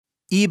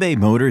eBay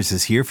Motors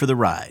is here for the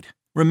ride.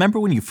 Remember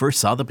when you first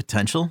saw the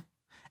potential?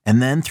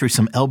 And then through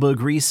some elbow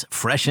grease,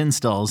 fresh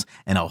installs,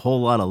 and a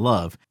whole lot of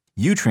love,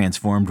 you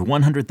transformed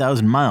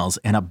 100,000 miles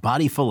and a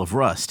body full of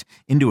rust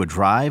into a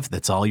drive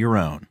that's all your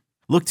own.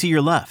 Look to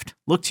your left.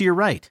 Look to your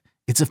right.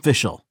 It's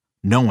official.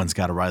 No one's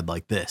got a ride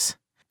like this.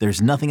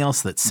 There's nothing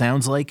else that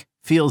sounds like,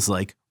 feels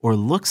like, or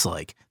looks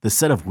like the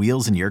set of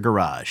wheels in your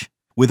garage.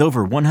 With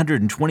over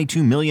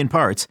 122 million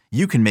parts,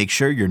 you can make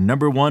sure your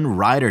number one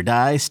ride or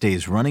die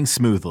stays running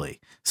smoothly.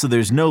 So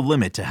there's no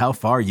limit to how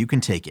far you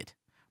can take it.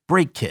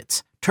 Brake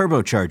kits,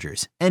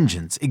 turbochargers,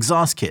 engines,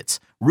 exhaust kits,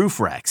 roof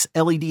racks,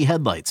 LED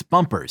headlights,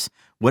 bumpers,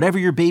 whatever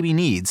your baby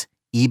needs,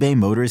 eBay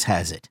Motors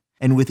has it.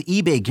 And with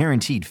eBay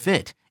Guaranteed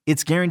Fit,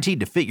 it's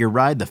guaranteed to fit your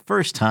ride the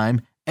first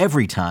time,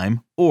 every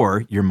time,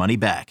 or your money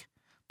back.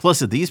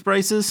 Plus at these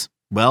prices,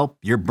 well,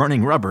 you're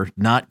burning rubber,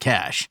 not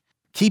cash.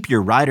 Keep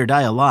your ride or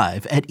die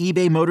alive at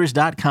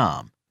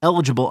ebaymotors.com.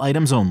 Eligible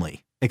items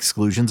only.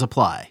 Exclusions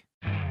apply.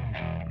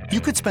 You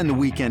could spend the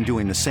weekend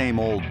doing the same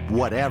old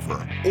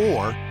whatever,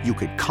 or you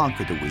could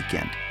conquer the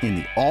weekend in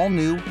the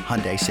all-new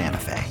Hyundai Santa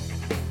Fe.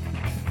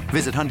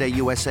 Visit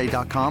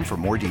HyundaiUSA.com for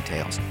more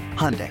details.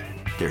 Hyundai,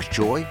 there's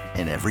joy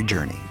in every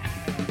journey.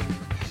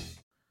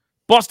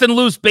 Boston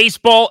Loose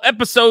Baseball,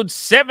 episode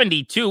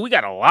 72. We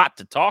got a lot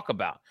to talk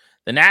about.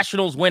 The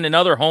Nationals win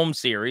another home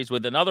series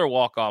with another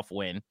walk-off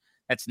win.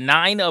 That's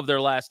 9 of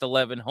their last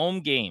 11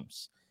 home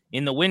games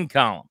in the win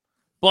column.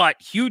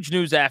 But huge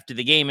news after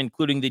the game,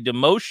 including the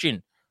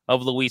demotion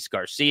of Luis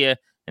Garcia.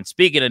 And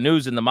speaking of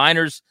news in the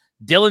minors,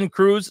 Dylan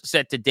Cruz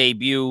set to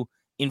debut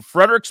in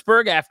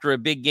Fredericksburg after a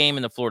big game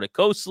in the Florida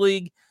Coast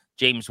League.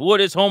 James Wood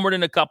has homered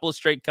in a couple of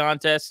straight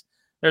contests.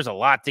 There's a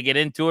lot to get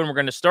into, and we're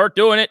going to start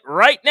doing it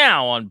right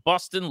now on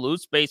Boston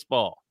Loose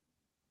Baseball.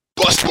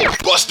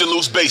 Bustin'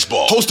 Loose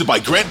Baseball, hosted by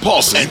Grant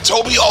Paulson and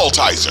Toby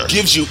Altizer,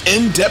 gives you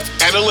in-depth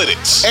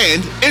analytics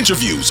and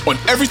interviews on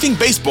everything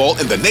baseball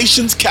in the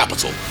nation's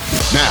capital.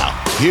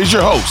 Now, here's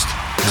your host,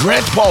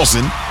 Grant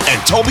Paulson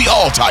and Toby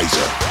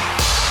Altizer.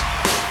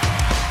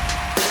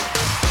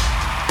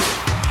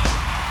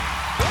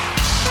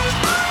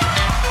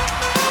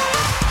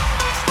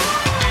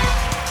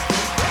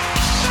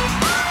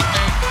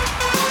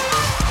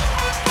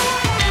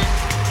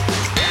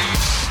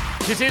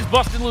 This is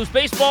Boston Loose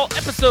Baseball,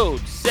 episode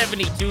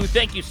 72.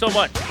 Thank you so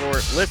much for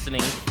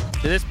listening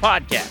to this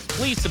podcast.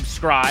 Please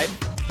subscribe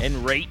and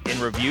rate and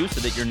review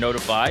so that you're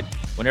notified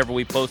whenever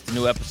we post a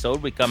new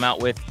episode. We come out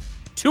with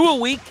 2 a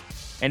week,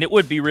 and it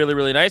would be really,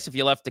 really nice if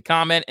you left a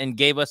comment and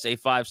gave us a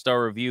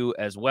 5-star review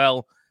as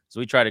well,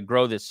 so we try to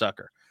grow this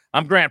sucker.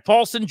 I'm Grant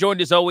Paulson,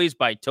 joined as always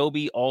by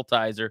Toby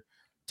Altizer.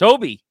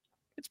 Toby,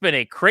 it's been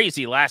a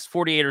crazy last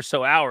 48 or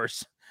so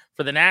hours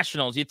for the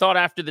Nationals. You thought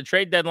after the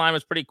trade deadline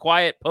was pretty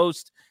quiet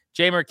post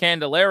Jamer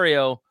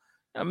Candelario,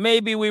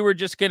 maybe we were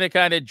just going to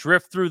kind of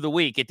drift through the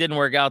week. It didn't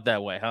work out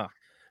that way, huh?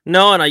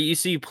 No, and you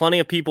see plenty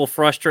of people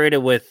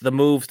frustrated with the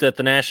moves that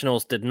the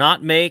Nationals did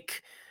not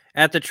make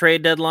at the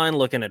trade deadline,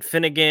 looking at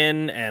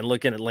Finnegan and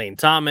looking at Lane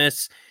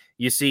Thomas.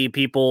 You see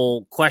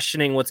people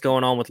questioning what's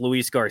going on with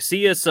Luis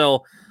Garcia.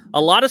 So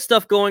a lot of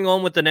stuff going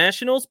on with the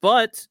Nationals,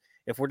 but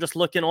if we're just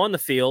looking on the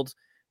field,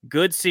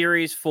 good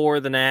series for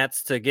the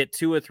Nats to get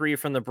 2 or 3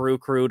 from the Brew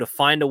Crew, to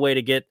find a way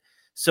to get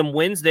some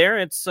wins there.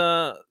 It's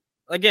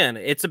again,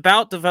 it's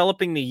about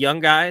developing the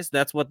young guys.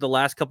 That's what the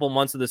last couple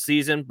months of the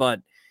season,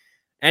 but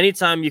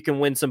anytime you can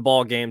win some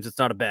ball games, it's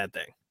not a bad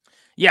thing.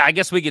 Yeah, I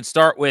guess we could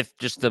start with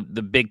just the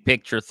big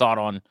picture thought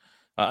on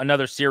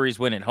another series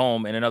win at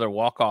home and another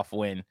walk-off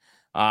win.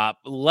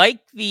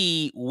 Like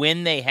the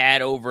win they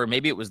had over,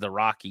 maybe it was the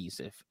Rockies,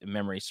 if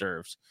memory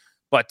serves,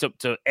 but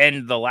to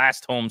end the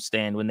last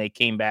homestand when they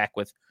came back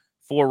with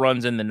 4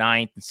 runs in the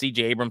 9th, and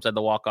C.J. Abrams had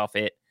the walk-off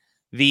hit.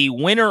 The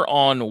winner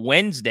on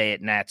Wednesday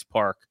at Nats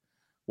Park,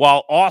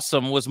 while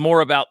awesome, was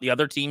more about the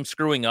other team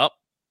screwing up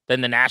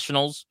than the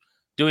Nationals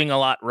doing a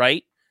lot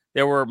right.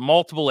 There were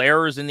multiple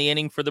errors in the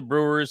inning for the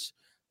Brewers.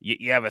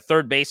 You have a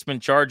third baseman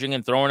charging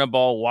and throwing a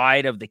ball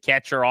wide of the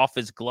catcher off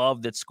his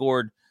glove that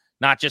scored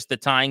not just the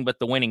tying, but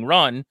the winning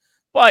run.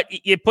 But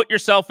you put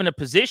yourself in a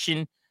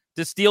position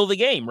to steal the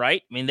game,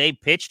 right? I mean, they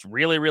pitched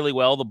really, really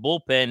well. The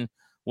bullpen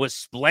was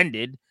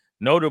splendid,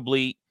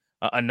 notably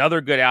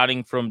another good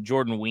outing from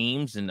Jordan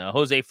Weems, and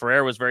Jose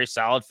Ferrer was very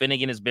solid.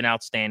 Finnegan has been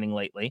outstanding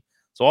lately.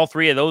 So all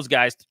 3 of those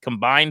guys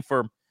combined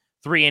for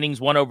 3 innings,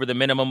 1 over the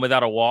minimum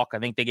without a walk. I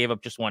think they gave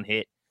up just 1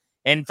 hit.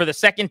 And for the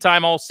second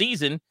time all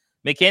season,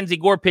 Mackenzie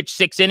Gore pitched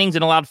 6 innings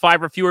and allowed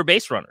 5 or fewer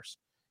base runners.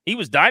 He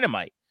was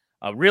dynamite,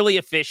 really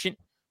efficient,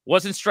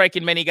 wasn't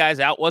striking many guys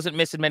out, wasn't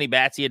missing many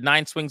bats. He had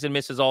 9 swings and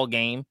misses all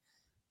game.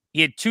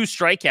 He had 2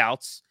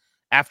 strikeouts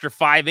after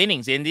 5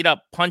 innings. He ended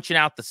up punching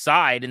out the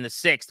side in the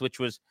 6th, which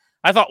was,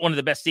 I thought, one of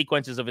the best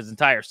sequences of his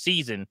entire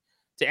season,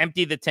 to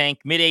empty the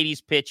tank,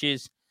 mid-80s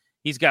pitches.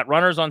 He's got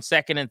runners on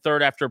second and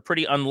third after a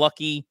pretty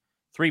unlucky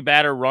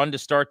 3-batter run to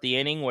start the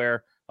inning,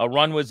 where a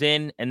run was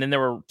in, and then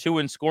there were 2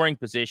 in scoring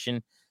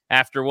position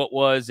after what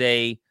was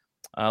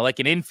like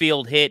an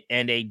infield hit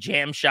and a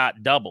jam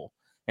shot double.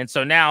 And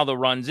so now the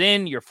run's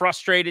in, you're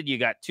frustrated, you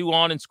got 2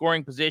 on in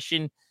scoring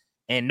position,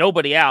 and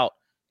nobody out.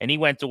 And he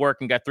went to work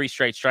and got 3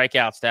 straight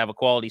strikeouts to have a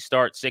quality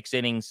start, 6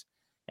 innings.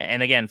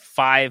 And again,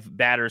 5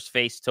 batters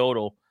faced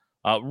total.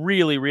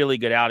 Really, really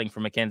good outing for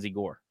Mackenzie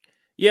Gore.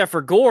 Yeah,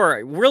 for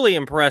Gore, really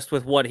impressed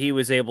with what he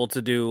was able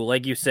to do.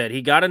 Like you said,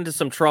 he got into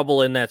some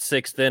trouble in that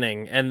 6th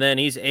inning, and then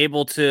he's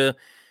able to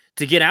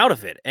get out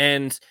of it.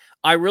 And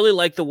I really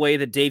like the way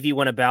that Davey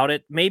went about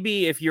it.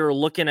 Maybe if you're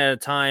looking at a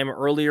time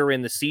earlier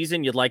in the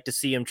season, you'd like to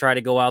see him try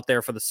to go out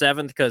there for the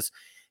 7th, because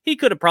he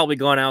could have probably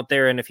gone out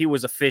there, and if he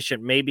was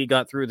efficient, maybe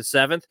got through the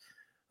 7th.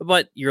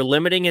 But you're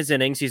limiting his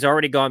innings. He's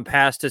already gone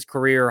past his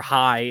career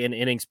high in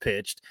innings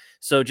pitched.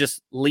 So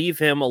just leave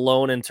him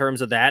alone in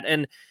terms of that.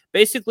 And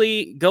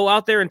basically go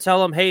out there and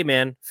tell him, hey,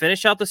 man,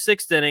 finish out the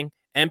 6th inning,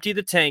 empty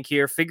the tank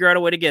here, figure out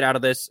a way to get out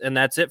of this, and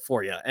that's it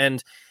for you.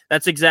 And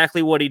that's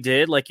exactly what he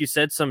did. Like you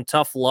said, some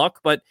tough luck.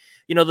 But,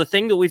 the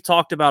thing that we've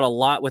talked about a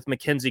lot with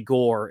Mackenzie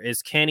Gore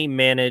is, can he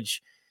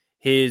manage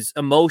his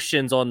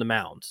emotions on the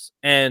mounds?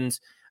 And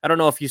I don't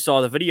know if you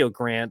saw the video,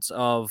 Grant,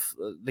 of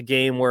the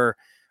game where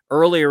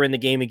earlier in the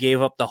game he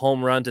gave up the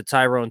home run to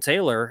Tyrone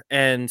Taylor,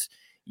 and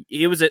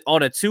it was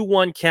on a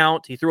 2-1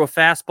 count. He threw a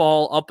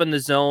fastball up in the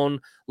zone,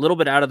 a little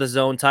bit out of the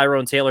zone.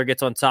 Tyrone Taylor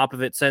gets on top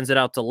of it, sends it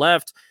out to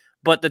left.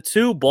 But the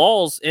 2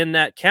 balls in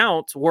that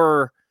count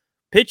were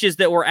pitches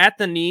that were at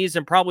the knees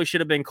and probably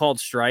should have been called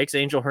strikes.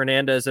 Angel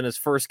Hernandez, in his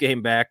first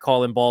game back,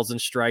 calling balls and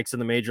strikes in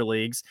the major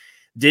leagues,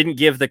 didn't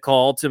give the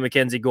call to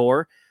Mackenzie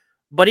Gore.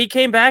 But he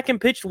came back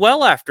and pitched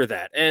well after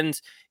that. And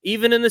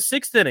even in the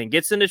 6th inning,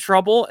 gets into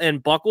trouble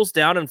and buckles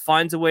down and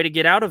finds a way to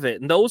get out of it.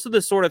 And those are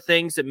the sort of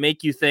things that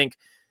make you think,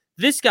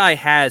 this guy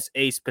has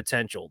ace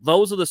potential.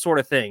 Those are the sort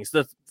of things.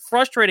 The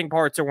frustrating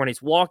parts are when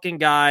he's walking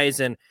guys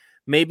and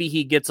maybe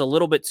he gets a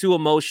little bit too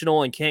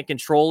emotional and can't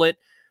control it.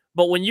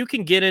 But when you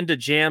can get into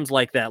jams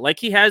like that, like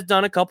he has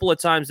done a couple of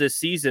times this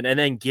season, and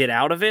then get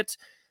out of it,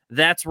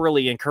 that's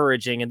really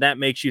encouraging. And that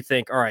makes you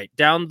think, all right,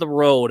 down the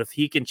road, if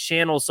he can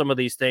channel some of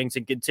these things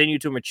and continue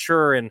to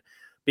mature and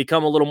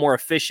become a little more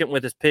efficient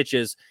with his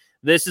pitches,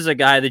 this is a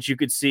guy that you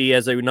could see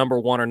as a number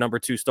 1 or number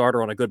 2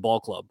 starter on a good ball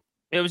club.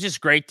 It was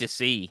just great to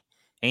see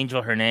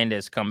Angel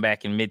Hernandez come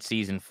back in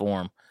midseason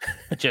form,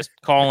 just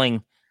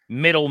calling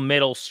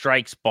middle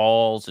strikes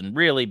balls and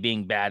really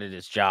being bad at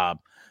his job.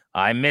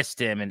 I missed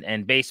him,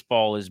 and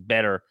baseball is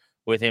better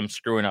with him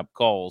screwing up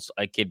calls.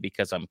 I kid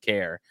because I'm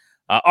care.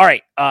 All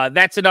right,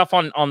 that's enough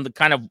on the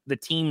kind of the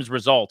team's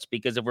results,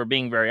 because if we're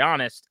being very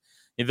honest,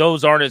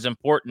 those aren't as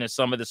important as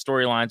some of the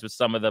storylines with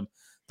some of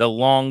the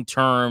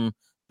long-term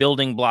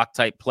building block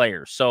type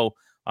players. So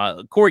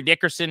Corey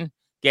Dickerson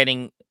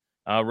getting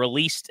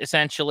released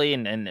essentially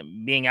and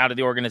being out of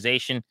the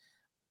organization.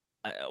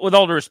 With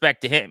all due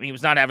respect to him, he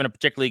was not having a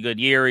particularly good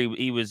year.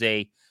 He was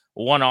a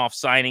one-off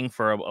signing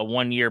for a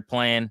one-year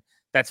plan.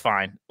 That's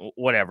fine,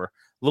 whatever.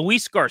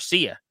 Luis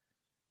Garcia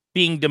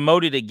being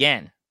demoted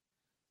again.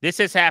 This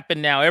has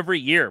happened now every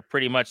year,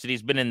 pretty much, that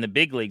he's been in the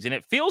big leagues. And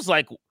it feels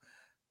like,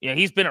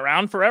 he's been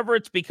around forever.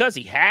 It's because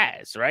he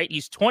has, right?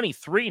 He's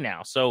 23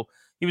 now. So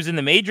he was in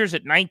the majors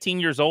at 19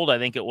 years old, I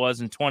think it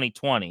was, in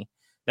 2020.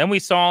 Then we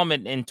saw him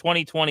in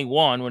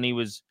 2021 when he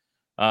was,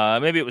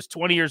 maybe it was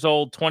 20 years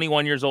old,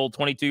 21 years old,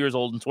 22 years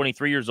old, and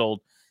 23 years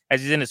old,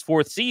 as he's in his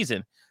 4th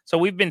season. So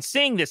we've been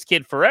seeing this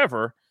kid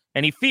forever,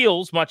 and he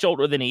feels much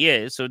older than he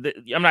is. So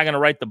I'm not going to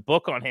write the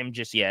book on him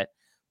just yet.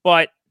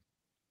 But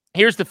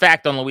here's the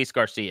fact on Luis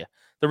Garcia.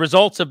 The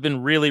results have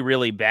been really,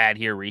 really bad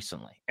here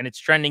recently, and it's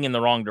trending in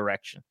the wrong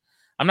direction.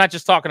 I'm not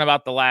just talking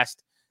about the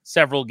last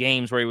several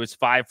games where he was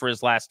 5 for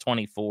his last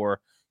 24,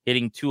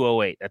 hitting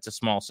 208. That's a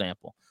small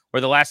sample.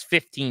 Or the last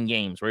 15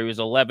 games where he was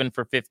 11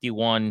 for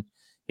 51,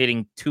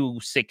 hitting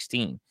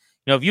 216.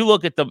 If you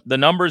look at the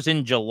numbers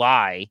in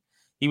July,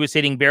 he was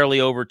hitting barely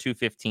over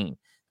 215. If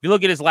you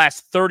look at his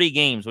last 30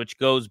 games, which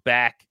goes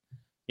back,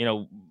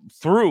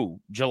 through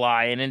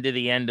July and into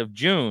the end of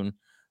June,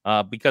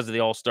 because of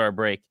the All-Star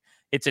break,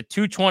 it's a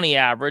 220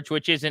 average,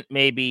 which isn't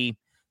maybe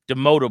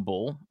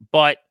demotable,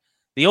 but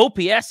the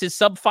OPS is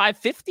sub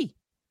 550.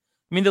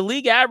 I mean, the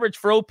league average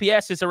for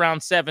OPS is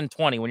around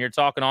 720 when you're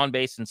talking on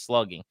base and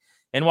slugging.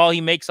 And while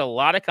he makes a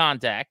lot of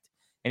contact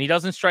and he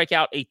doesn't strike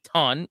out a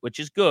ton, which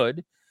is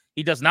good,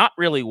 he does not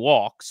really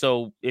walk.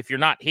 So if you're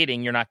not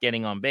hitting, you're not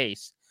getting on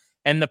base.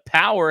 And the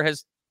power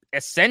has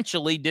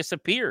essentially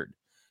disappeared.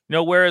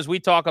 Whereas we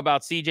talk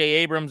about CJ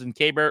Abrams and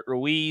Keibert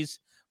Ruiz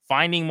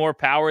finding more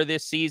power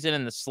this season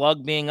and the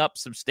slug being up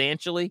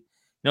substantially.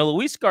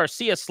 Luis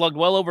Garcia slugged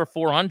well over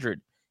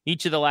 400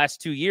 each of the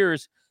last 2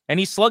 years, and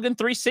he's slugging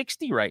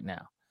 360 right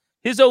now.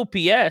 His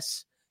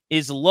OPS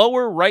is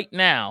lower right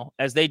now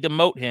as they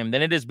demote him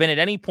than it has been at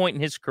any point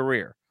in his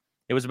career.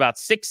 It was about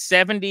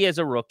 670 as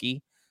a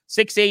rookie,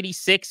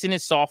 686 in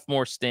his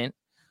sophomore stint,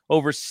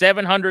 over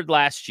 700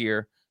 last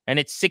year, and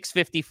it's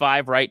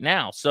 655 right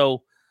now.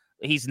 So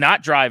he's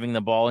not driving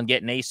the ball and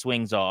getting ace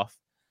swings off.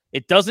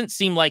 It doesn't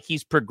seem like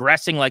he's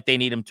progressing like they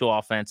need him to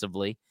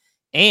offensively.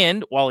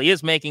 And while he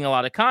is making a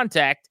lot of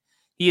contact,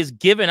 he has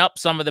given up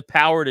some of the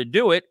power to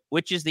do it,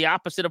 which is the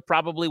opposite of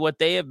probably what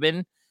they have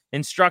been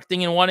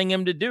instructing and wanting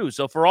him to do.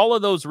 So for all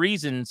of those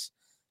reasons,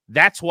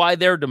 that's why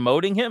they're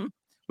demoting him,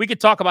 we could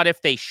talk about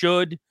if they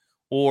should,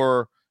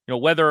 or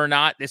whether or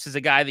not this is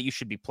a guy that you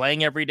should be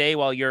playing every day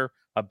while you're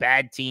a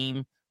bad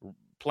team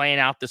playing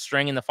out the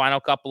string in the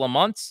final couple of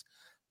months.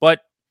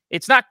 But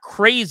it's not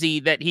crazy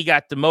that he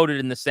got demoted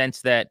in the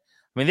sense that,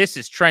 this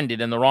has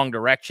trended in the wrong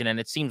direction, and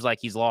it seems like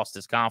he's lost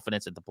his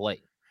confidence at the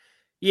plate.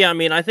 Yeah,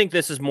 I think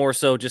this is more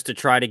so just to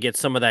try to get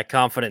some of that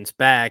confidence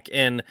back.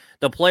 And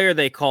the player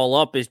they call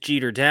up is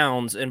Jeter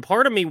Downs. And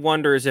part of me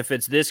wonders if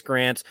it's this,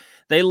 Grant.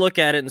 They look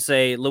at it and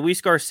say,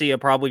 Luis Garcia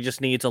probably just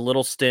needs a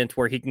little stint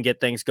where he can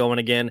get things going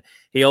again.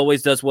 He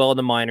always does well in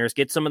the minors,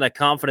 get some of that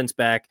confidence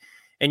back.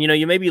 And,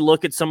 you maybe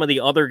look at some of the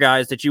other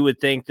guys that you would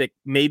think that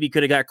maybe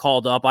could have got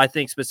called up. I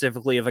think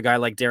specifically of a guy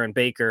like Darren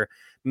Baker.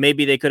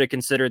 Maybe they could have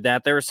considered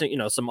that. There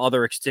are some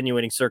other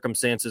extenuating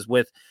circumstances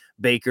with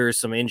Baker,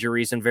 some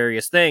injuries and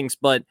various things.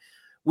 But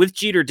with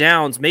Jeter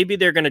Downs, maybe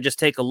they're going to just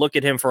take a look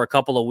at him for a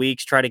couple of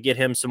weeks, try to get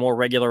him some more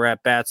regular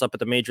at-bats up at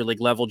the major league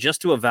level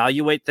just to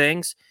evaluate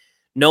things,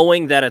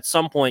 knowing that at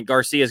some point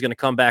Garcia is going to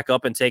come back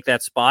up and take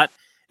that spot.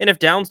 And if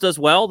Downs does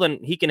well, then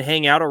he can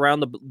hang out around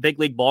the big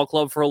league ball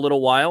club for a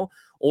little while.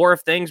 Or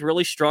if things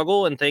really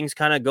struggle and things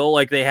kind of go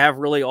like they have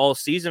really all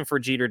season for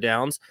Jeter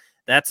Downs,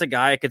 that's a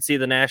guy I could see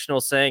the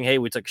Nationals saying, hey,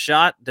 we took a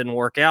shot, didn't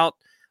work out,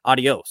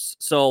 adios.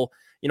 So,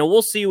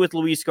 we'll see with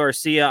Luis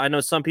Garcia. I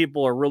know some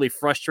people are really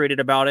frustrated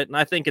about it, and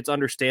I think it's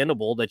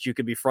understandable that you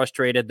could be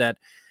frustrated that,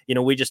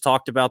 we just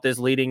talked about this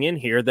leading in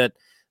here, that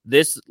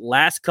this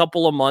last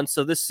couple of months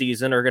of the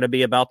season are going to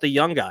be about the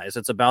young guys.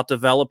 It's about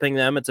developing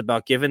them. It's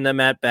about giving them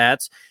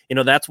at-bats.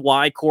 That's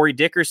why Corey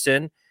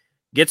Dickerson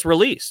gets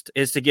released,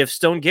 is to give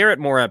Stone Garrett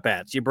more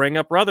at-bats. You bring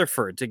up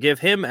Rutherford to give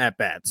him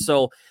at-bats.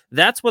 So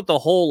that's what the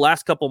whole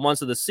last couple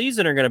months of the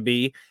season are going to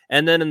be.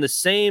 And then in the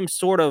same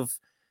sort of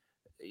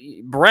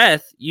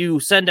breath,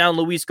 you send down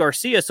Luis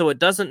Garcia, so it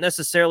doesn't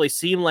necessarily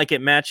seem like it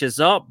matches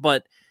up,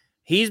 but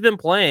he's been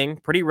playing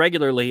pretty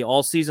regularly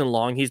all season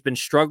long. He's been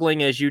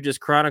struggling, as you just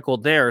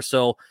chronicled there.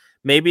 So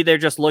maybe they're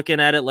just looking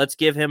at it, let's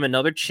give him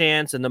another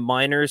chance in the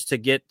minors to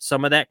get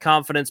some of that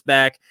confidence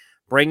back,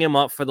 bring him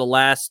up for the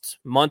last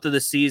month of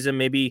the season,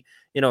 maybe,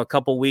 a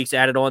couple weeks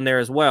added on there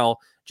as well,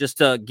 just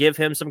to give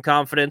him some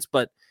confidence,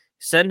 but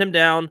send him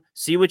down,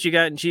 see what you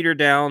got in Jeter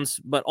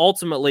Downs. But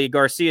ultimately,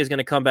 Garcia is going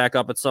to come back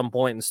up at some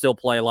point and still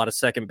play a lot of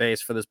second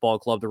base for this ball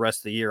club the rest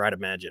of the year, I'd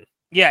imagine.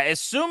 Yeah,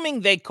 assuming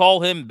they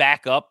call him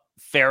back up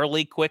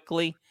fairly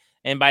quickly,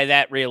 and by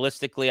that,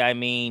 realistically, I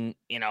mean,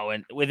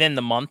 within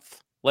the month,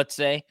 let's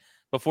say,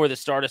 before the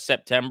start of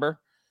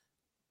September,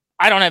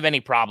 I don't have any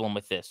problem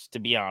with this, to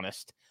be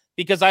honest.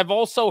 Because I've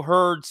also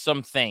heard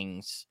some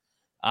things.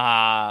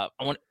 I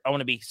want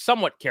to be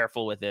somewhat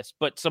careful with this,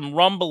 but some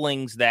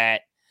rumblings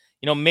that,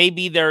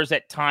 maybe there's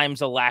at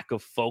times a lack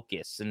of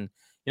focus, and,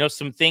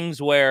 some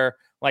things where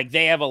like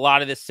they have a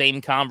lot of the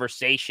same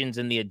conversations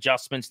and the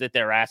adjustments that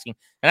they're asking.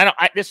 And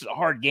this is a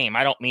hard game.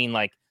 I don't mean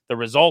like the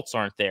results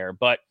aren't there,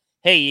 but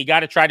hey, you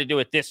got to try to do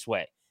it this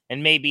way.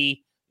 And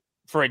maybe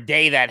for a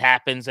day that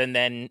happens and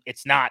then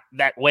it's not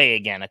that way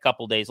again a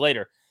couple days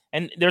later.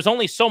 And there's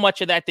only so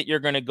much of that you're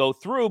going to go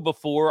through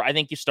before I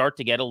think you start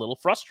to get a little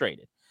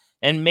frustrated.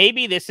 And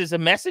maybe this is a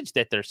message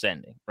that they're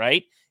sending,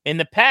 right? In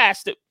the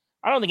past,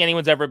 I don't think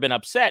anyone's ever been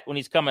upset when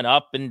he's coming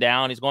up and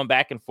down. He's going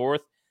back and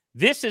forth.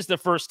 This is the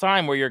first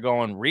time where you're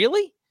going,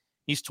 really?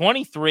 He's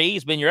 23.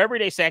 He's been your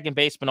everyday second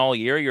baseman all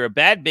year. You're a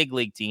bad big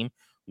league team.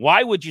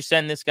 Why would you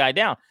send this guy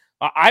down?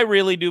 I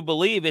really do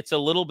believe it's a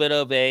little bit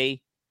of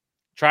a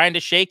trying to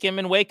shake him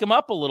and wake him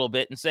up a little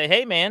bit and say,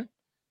 hey, man,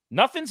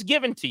 nothing's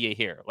given to you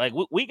here. Like,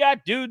 we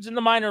got dudes in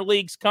the minor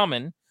leagues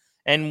coming,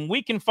 and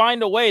we can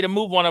find a way to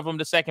move one of them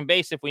to second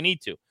base if we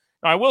need to.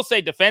 Now, I will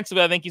say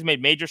defensively, I think he's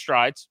made major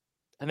strides.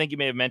 I think you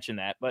may have mentioned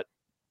that, but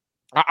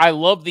I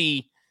love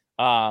the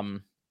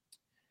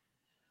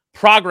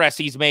progress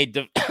he's made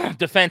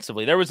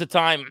defensively. There was a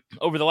time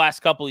over the last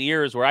couple of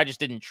years where I just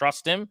didn't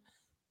trust him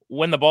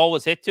when the ball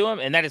was hit to him,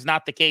 and that is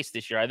not the case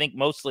this year. I think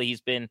mostly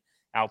he's been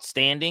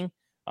outstanding.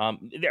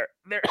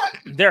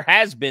 There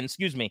has been,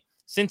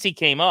 since he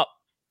came up,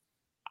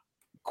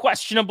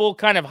 questionable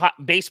kind of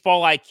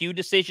baseball IQ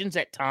decisions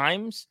at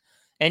times.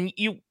 And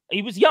he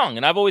was young,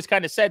 and I've always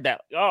kind of said that,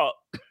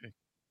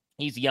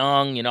 he's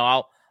young,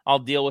 I'll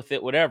deal with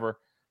it, whatever.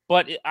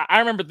 But I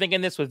remember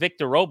thinking this with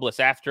Victor Robles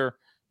after,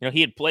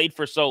 he had played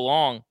for so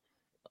long.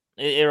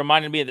 It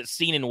reminded me of the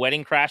scene in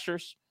Wedding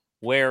Crashers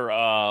where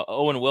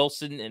Owen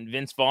Wilson and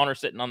Vince Vaughn are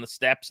sitting on the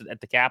steps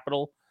at the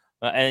Capitol,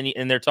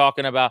 and they're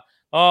talking about,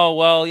 oh,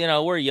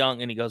 well, we're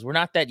young. And he goes, we're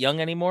not that young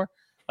anymore.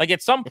 Like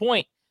at some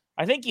point,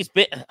 I think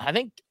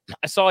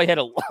I saw he had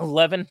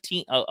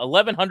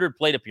 1,100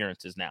 plate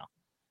appearances now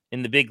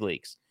in the big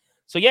leagues.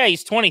 So yeah,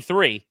 he's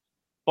 23,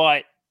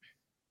 but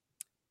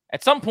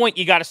at some point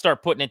you got to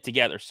start putting it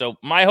together. So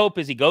my hope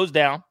is he goes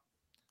down,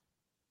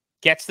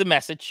 gets the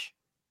message,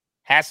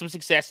 has some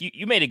success.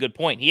 You made a good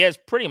point. He has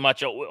pretty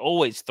much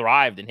always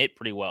thrived and hit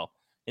pretty well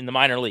in the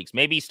minor leagues.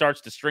 Maybe he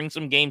starts to string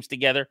some games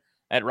together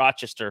at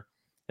Rochester,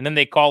 and then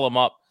they call him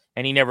up,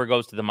 and he never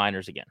goes to the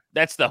minors again.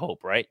 That's the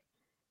hope, right?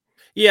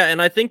 Yeah,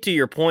 and I think to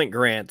your point,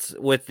 Grant,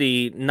 with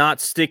the not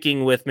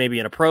sticking with maybe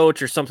an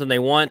approach or something they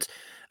want,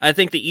 I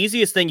think the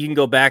easiest thing you can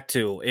go back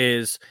to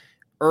is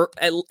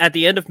at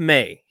the end of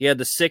May, he had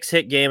the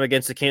 6-hit game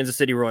against the Kansas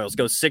City Royals,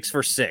 goes 6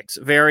 for 6.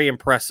 Very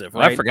impressive,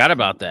 right? I forgot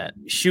about that.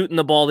 Shooting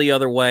the ball the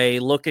other way,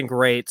 looking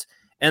great.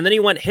 And then he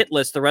went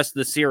hitless the rest of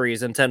the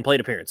series in 10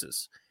 plate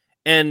appearances.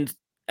 And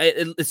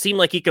it seemed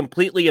like he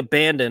completely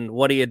abandoned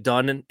what he had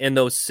done in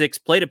those 6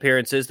 plate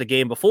appearances the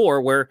game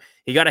before, where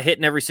he got a hit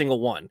in every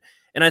single one.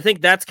 And I think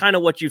that's kind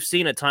of what you've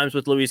seen at times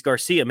with Luis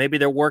Garcia. Maybe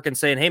they're working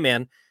saying, hey,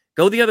 man,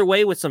 go the other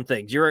way with some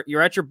things.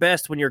 You're at your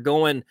best when you're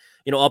going,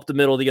 up the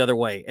middle the other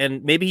way.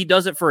 And maybe he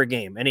does it for a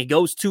game and he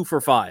goes 2 for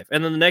 5.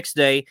 And then the next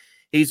day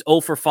he's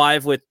 0 for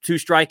 5 with 2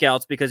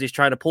 strikeouts because he's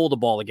trying to pull the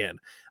ball again.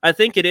 I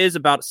think it is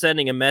about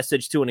sending a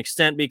message to an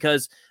extent,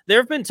 because there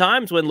have been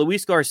times when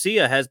Luis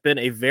Garcia has been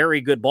a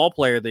very good ball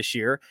player this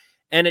year,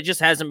 and it just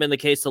hasn't been the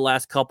case the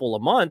last couple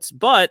of months.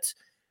 But,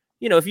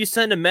 if you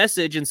send a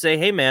message and say,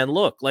 hey, man,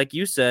 look, like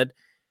you said,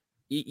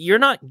 you're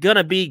not going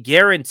to be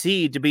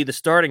guaranteed to be the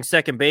starting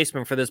second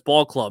baseman for this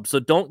ball club. So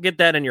don't get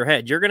that in your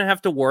head. You're going to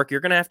have to work. You're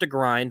going to have to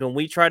grind. When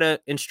we try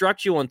to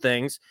instruct you on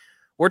things,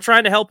 we're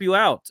trying to help you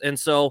out. And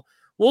so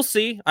we'll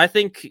see. I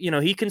think,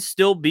 he can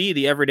still be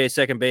the everyday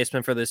second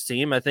baseman for this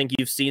team. I think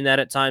you've seen that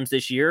at times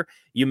this year.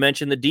 You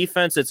mentioned the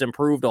defense. It's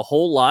improved a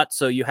whole lot.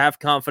 So you have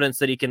confidence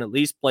that he can at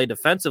least play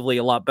defensively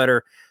a lot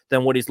better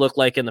than what he's looked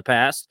like in the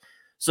past.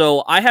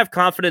 So I have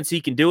confidence he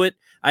can do it.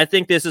 I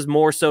think this is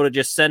more so to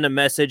just send a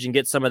message and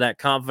get some of that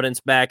confidence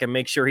back and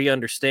make sure he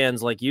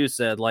understands, like you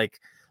said,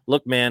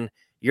 look, man,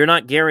 you're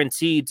not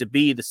guaranteed to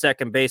be the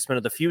second baseman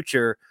of the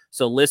future.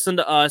 So listen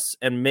to us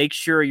and make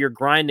sure you're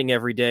grinding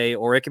every day,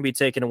 or it can be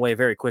taken away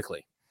very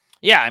quickly.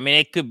 Yeah, I mean,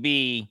 it could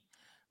be,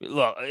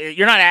 look,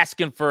 you're not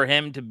asking for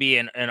him to be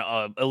an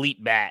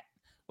elite bat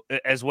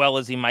as well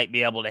as he might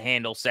be able to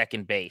handle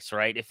second base,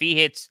 right? If he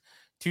hits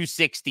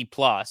 260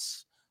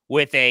 plus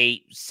with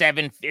a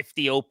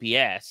 750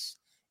 OPS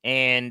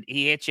and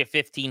he hits you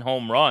 15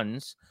 home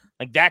runs,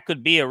 like that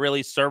could be a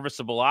really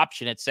serviceable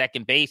option at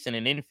second base in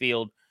an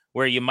infield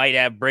where you might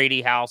have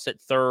Brady House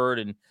at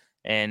third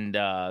and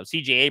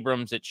CJ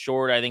Abrams at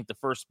short. I think the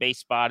first base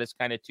spot is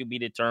kind of to be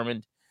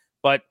determined.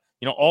 But,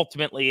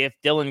 ultimately, if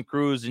Dylan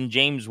Cruz and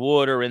James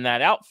Wood are in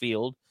that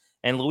outfield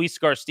and Luis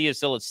Garcia is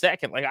still at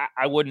second,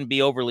 I wouldn't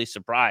be overly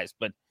surprised.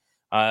 But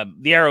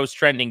the arrow's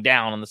trending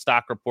down on the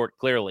stock report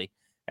clearly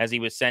as he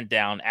was sent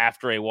down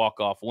after a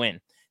walk-off win.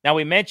 Now,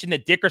 we mentioned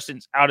that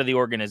Dickerson's out of the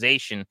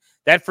organization.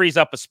 That frees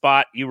up a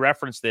spot. You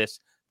referenced this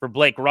for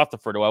Blake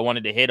Rutherford, who I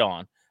wanted to hit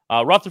on.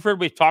 Rutherford,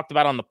 we've talked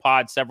about on the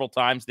pod several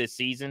times this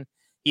season.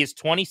 He is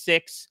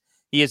 26.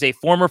 He is a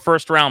former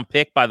first-round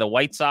pick by the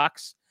White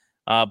Sox.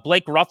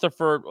 Blake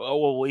Rutherford,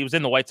 he was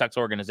in the White Sox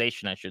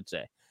organization, I should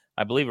say.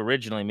 I believe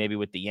originally maybe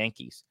with the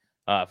Yankees,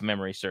 if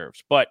memory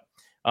serves. But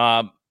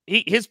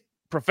his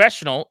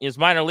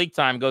minor league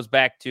time goes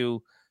back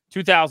to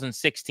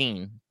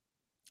 2016.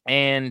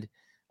 And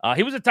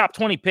he was a top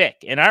 20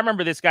 pick. And I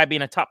remember this guy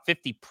being a top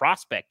 50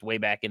 prospect way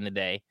back in the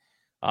day.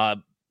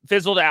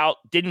 Fizzled out,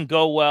 didn't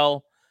go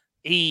well.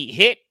 He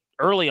hit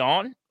early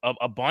on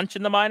a bunch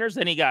in the minors.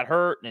 Then he got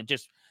hurt and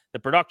the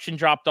production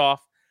dropped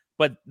off.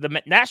 But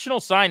the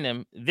Nationals signed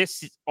him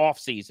this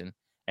offseason,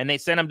 and they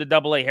sent him to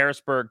AA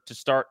Harrisburg to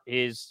start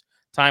his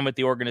time with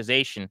the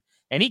organization.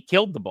 And he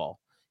killed the ball.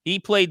 He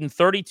played in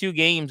 32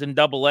 games in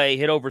AA,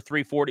 hit over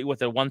 340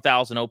 with a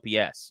 1,000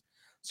 OPS.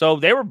 So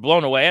they were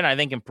blown away and I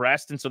think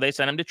impressed. And so they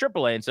sent him to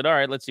AAA and said, all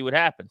right, let's see what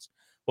happens.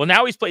 Well,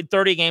 now he's played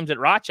 30 games at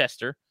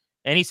Rochester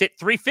and he's hit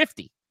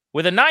 350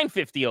 with a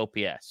 950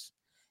 OPS.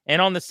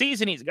 And on the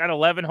season, he's got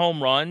 11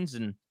 home runs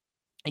and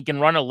he can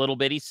run a little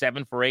bit. He's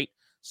 7 for 8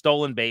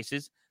 stolen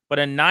bases, but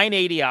a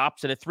 980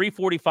 ops and a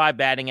 345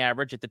 batting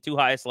average at the 2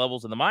 highest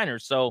levels in the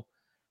minors. So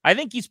I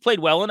think he's played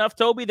well enough,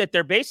 Toby, that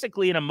they're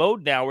basically in a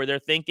mode now where they're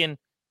thinking,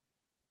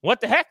 what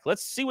the heck?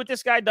 Let's see what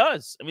this guy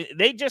does. I mean,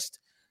 they just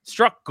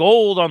struck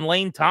gold on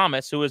Lane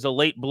Thomas, who is a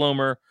late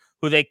bloomer,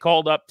 who they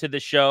called up to the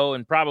show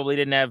and probably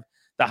didn't have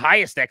the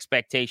highest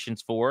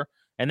expectations for.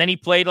 And then he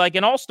played like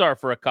an all-star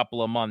for a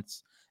couple of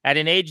months at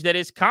an age that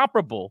is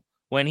comparable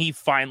when he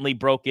finally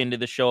broke into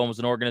the show and was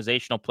an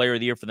organizational player of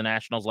the year for the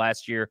Nationals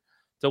last year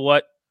to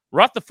what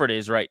Rutherford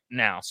is right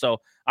now. So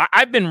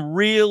I've been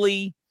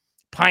really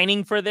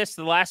pining for this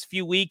the last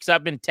few weeks.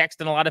 I've been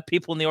texting a lot of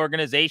people in the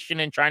organization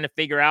and trying to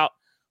figure out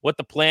what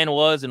the plan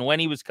was and when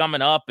he was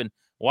coming up and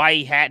why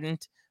he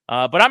hadn't.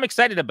 But I'm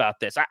excited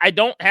about this. I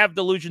don't have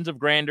delusions of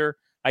grandeur.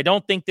 I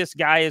don't think this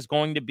guy is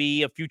going to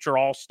be a future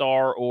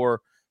all-star,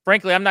 or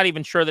frankly, I'm not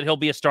even sure that he'll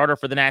be a starter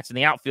for the Nats in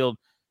the outfield,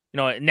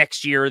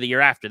 next year or the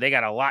year after. They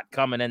got a lot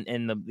coming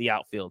in the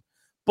outfield.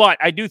 But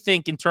I do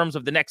think in terms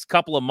of the next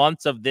couple of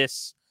months of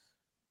this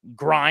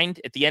grind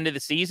at the end of the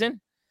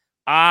season,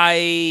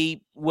 I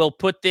will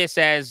put this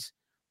as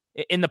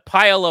in the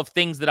pile of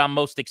things that I'm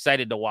most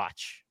excited to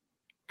watch.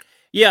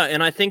 Yeah,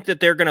 and I think that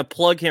they're going to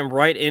plug him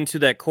right into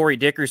that Corey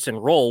Dickerson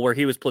role where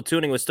he was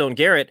platooning with Stone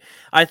Garrett.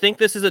 I think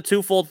this is a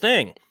twofold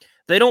thing.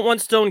 They don't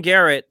want Stone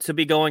Garrett to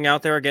be going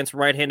out there against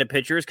right-handed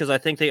pitchers because I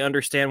think they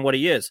understand what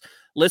he is.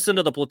 Listen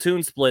to the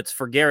platoon splits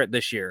for Garrett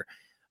this year.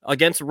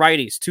 Against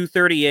righties,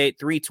 238,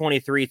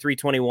 323,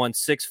 321,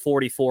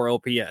 644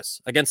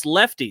 OPS. Against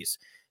lefties,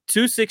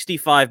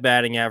 265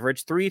 batting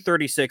average,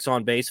 336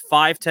 on base,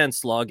 510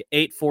 slug,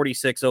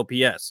 846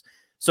 OPS.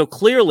 So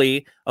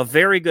clearly a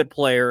very good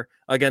player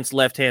against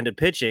left-handed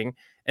pitching.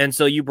 And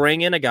so you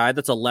bring in a guy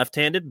that's a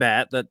left-handed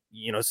bat that,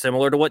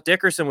 similar to what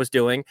Dickerson was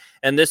doing.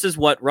 And this is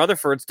what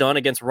Rutherford's done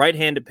against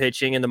right-handed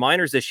pitching in the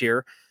minors this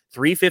year.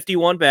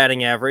 351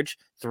 batting average,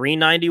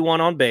 391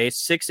 on base,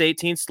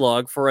 618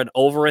 slug for an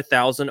over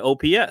 1,000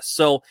 OPS.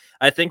 So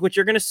I think what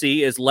you're going to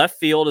see is left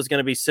field is going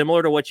to be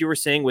similar to what you were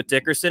seeing with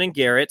Dickerson and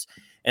Garrett,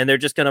 and they're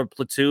just going to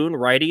platoon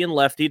righty and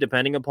lefty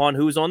depending upon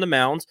who's on the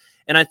mound.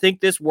 And I think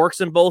this works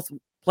in both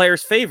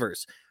players'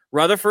 favors.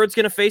 Rutherford's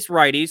going to face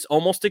righties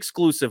almost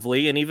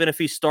exclusively, and even if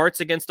he starts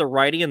against a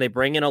righty and they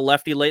bring in a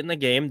lefty late in the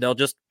game, they'll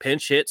just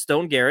pinch hit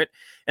Stone Garrett.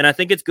 And I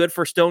think it's good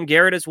for Stone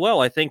Garrett as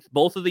well. I think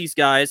both of these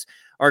guys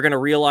are going to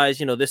realize,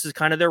 this is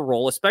kind of their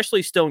role,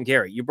 especially Stone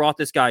Garrett. You brought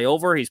this guy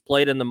over. He's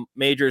played in the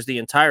majors the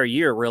entire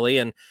year, really,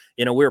 and,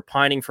 we were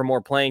pining for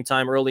more playing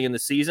time early in the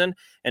season,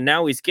 and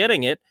now he's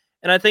getting it.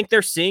 And I think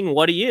they're seeing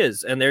what he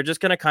is, and they're just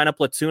going to kind of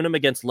platoon him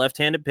against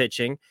left-handed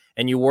pitching,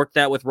 and you work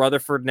that with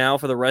Rutherford now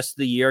for the rest of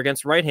the year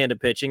against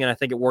right-handed pitching, and I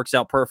think it works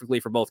out perfectly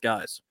for both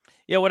guys.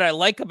 Yeah, what I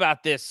like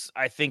about this,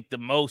 I think the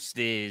most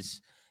is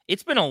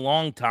it's been a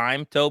long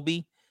time,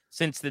 Toby,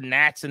 since the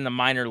Nats in the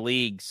minor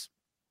leagues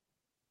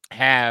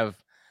have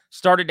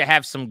started to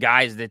have some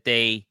guys that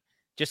they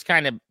just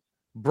kind of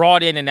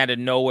brought in and out of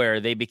nowhere,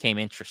 they became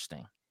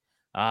interesting.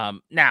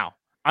 Now,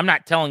 I'm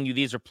not telling you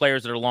these are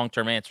players that are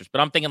long-term answers,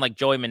 but I'm thinking like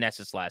Joey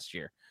Meneses last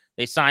year.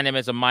 They signed him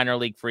as a minor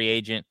league free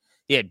agent.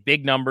 He had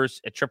big numbers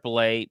at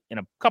AAA in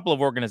a couple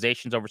of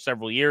organizations over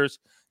several years,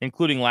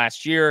 including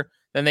last year.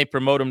 Then they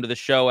promote him to the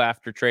show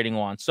after trading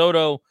Juan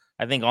Soto,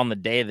 I think on the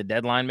day of the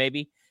deadline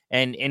maybe.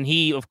 And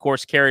he, of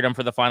course, carried him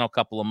for the final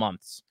couple of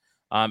months.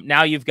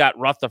 Now you've got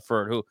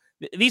Rutherford, who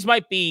these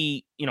might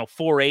be,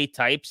 4A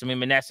types. I mean,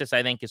 Meneses,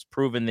 I think, has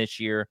proven this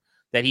year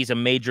that he's a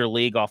major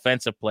league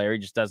offensive player. He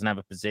just doesn't have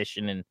a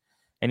position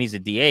and he's a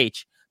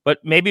DH. But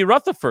maybe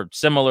Rutherford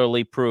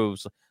similarly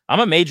proves I'm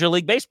a major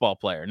league baseball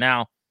player.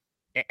 Now,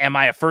 am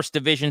I a first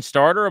division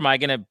starter? Am I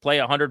going to play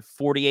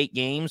 148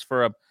 games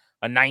for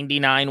a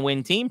 99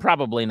 win team?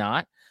 Probably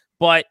not.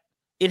 But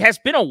it has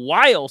been a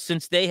while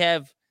since they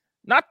have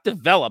not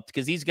developed,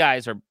 because these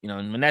guys are, in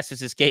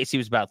Meneses' case, he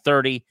was about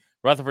 30.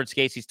 Rutherford's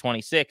case, he's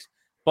 26.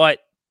 But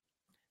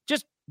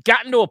just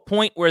gotten to a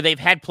point where they've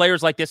had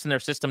players like this in their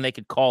system they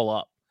could call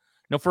up.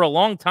 For a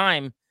long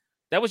time,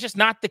 that was just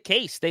not the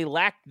case. They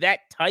lacked that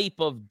type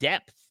of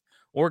depth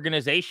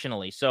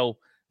organizationally. So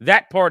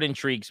that part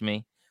intrigues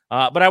me.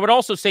 But I would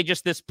also say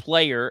just this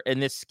player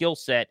and this skill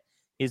set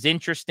is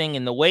interesting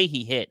in the way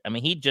he hit. I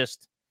mean, he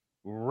just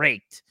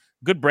raked.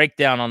 Good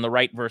breakdown on the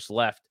right versus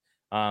left.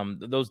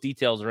 Those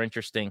details are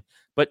interesting.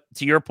 But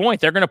to your point,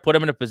 they're going to put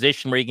him in a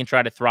position where he can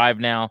try to thrive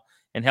now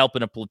and help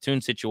in a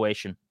platoon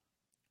situation,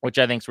 which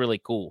I think is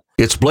really cool.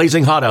 It's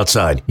blazing hot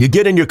outside. You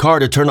get in your car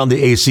to turn on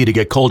the AC to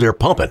get cold air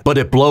pumping, but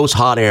it blows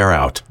hot air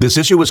out. This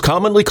issue is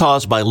commonly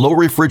caused by low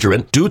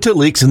refrigerant due to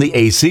leaks in the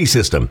AC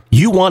system.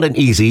 You want an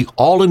easy,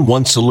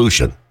 all-in-one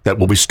solution that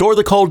will restore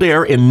the cold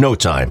air in no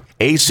time.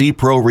 AC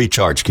Pro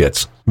Recharge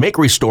Kits make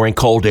restoring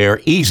cold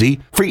air easy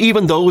for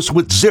even those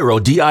with zero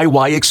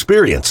DIY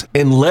experience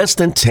in less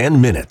than 10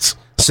 minutes.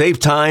 Save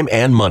time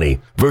and money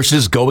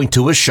versus going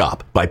to a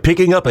shop by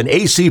picking up an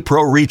AC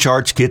Pro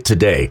Recharge Kit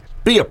today.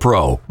 Be a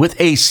pro with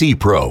AC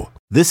Pro.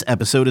 This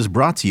episode is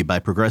brought to you by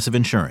Progressive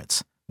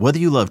Insurance. Whether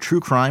you love true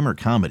crime or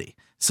comedy,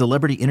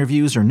 celebrity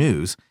interviews or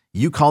news,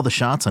 you call the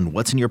shots on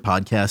what's in your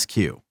podcast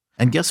queue.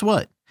 And guess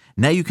what?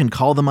 Now you can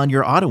call them on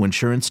your auto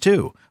insurance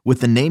too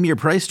with the Name Your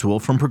Price tool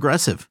from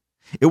Progressive.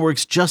 It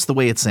works just the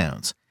way it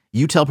sounds.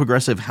 You tell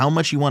Progressive how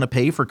much you want to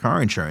pay for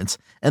car insurance,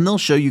 and they'll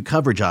show you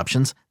coverage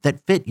options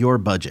that fit your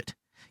budget.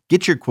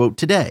 Get your quote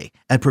today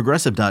at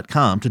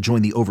Progressive.com to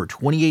join the over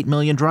 28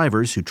 million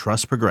drivers who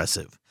trust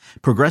Progressive.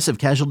 Progressive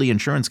Casualty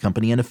Insurance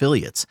Company and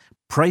Affiliates.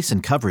 Price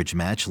and coverage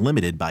match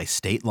limited by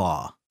state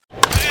law.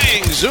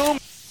 Bang, zoom.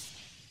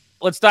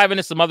 Let's dive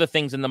into some other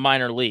things in the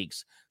minor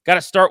leagues. Got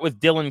to start with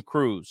Dylan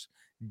Cruz.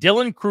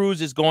 Dylan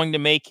Cruz is going to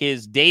make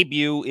his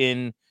debut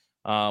in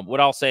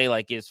what I'll say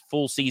like his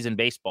full season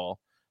baseball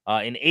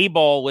in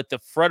A-ball with the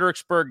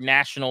Fredericksburg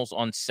Nationals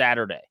on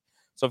Saturday.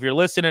 So if you're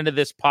listening to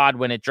this pod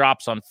when it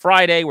drops on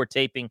Friday, we're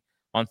taping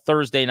on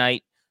Thursday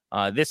night.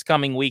 This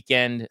coming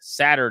weekend,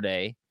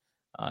 Saturday,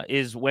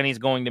 is when he's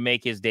going to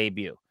make his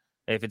debut.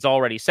 If it's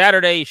already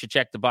Saturday, you should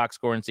check the box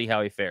score and see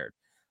how he fared.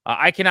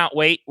 I cannot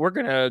wait. We're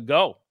going to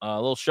go a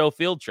little show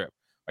field trip.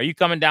 Are you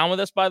coming down with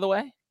us, by the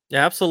way?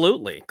 Yeah,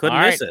 absolutely. Couldn't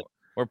miss it.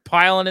 We're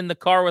piling in the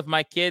car with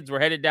my kids.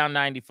 We're headed down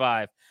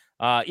 95.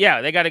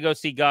 Yeah, they got to go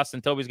see Gus,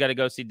 and Toby's got to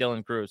go see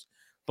Dylan Cruz.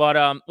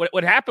 But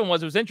what happened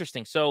was it was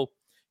interesting. So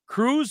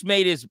Cruz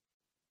made his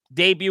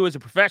debut as a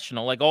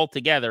professional, like all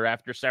together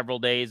after several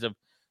days of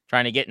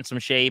trying to get in some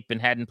shape and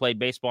hadn't played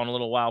baseball in a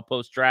little while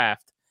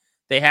post-draft.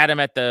 They had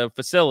him at the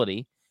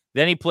facility.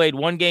 Then he played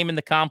one game in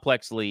the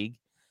complex league.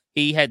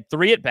 He had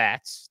 3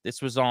 at-bats.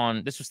 This was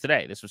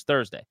today. This was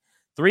Thursday.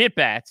 3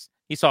 at-bats.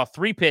 He saw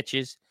 3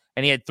 pitches,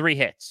 and he had 3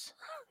 hits.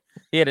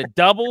 He had a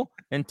double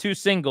and 2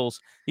 singles.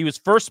 He was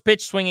first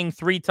pitch swinging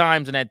 3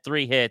 times and had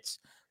 3 hits.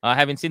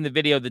 Having seen the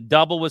video, the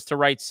double was to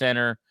right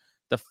center.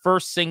 The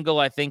first single,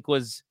 I think,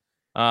 was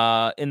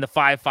in the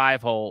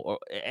 5-5 hole,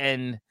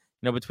 and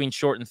between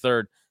short and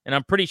third. And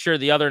I'm pretty sure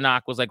the other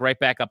knock was like right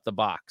back up the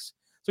box.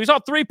 So he saw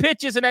 3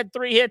 pitches and had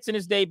 3 hits in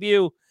his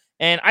debut.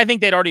 And I think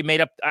they'd already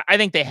made up. I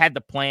think they had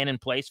the plan in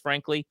place,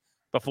 frankly,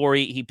 before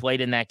he played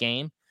in that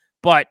game.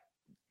 But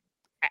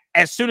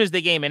as soon as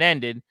the game had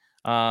ended,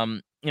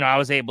 I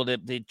was able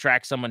to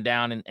track someone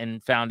down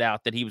and found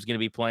out that he was going to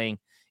be playing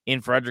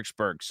in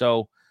Fredericksburg.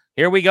 So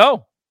here we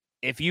go.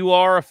 If you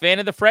are a fan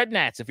of the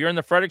FredNats, if you're in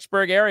the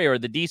Fredericksburg area or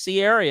the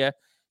DC area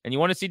and you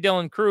want to see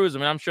Dylan Cruz, I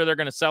mean, I'm sure they're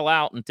going to sell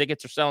out and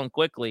tickets are selling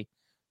quickly,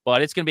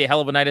 but it's going to be a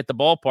hell of a night at the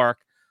ballpark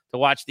to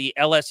watch the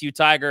LSU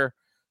Tiger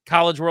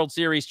College World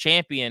Series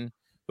champion,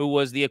 who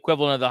was the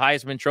equivalent of the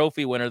Heisman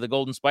Trophy winner, the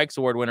Golden Spikes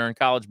Award winner in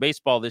college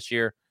baseball this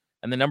year,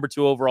 and the number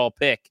 2 overall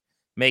pick,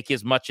 make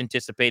his much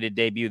anticipated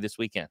debut this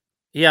weekend.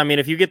 Yeah, I mean,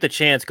 if you get the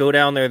chance, go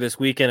down there this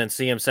weekend and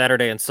see him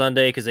Saturday and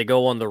Sunday, because they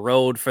go on the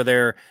road for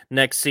their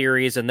next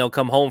series and they'll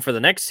come home for the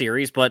next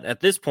series. But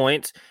at this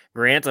point,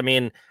 Grant, I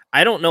mean,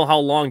 I don't know how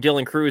long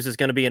Dylan Cruz is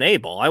going to be in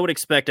A-ball. I would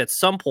expect at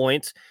some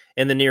point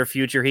in the near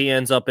future he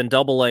ends up in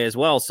Double-A as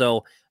well.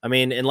 So, I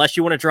mean, unless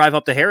you want to drive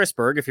up to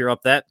Harrisburg, if you're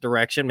up that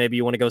direction, maybe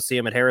you want to go see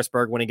him at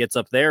Harrisburg when he gets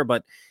up there.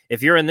 But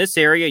if you're in this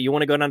area, you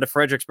want to go down to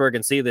Fredericksburg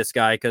and see this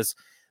guy, because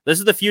this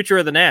is the future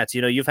of the Nats.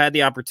 You've had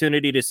the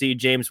opportunity to see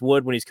James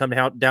Wood when he's come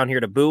down here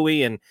to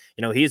Bowie, and,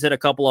 he's hit a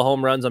couple of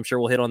home runs. I'm sure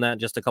we'll hit on that in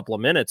just a couple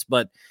of minutes.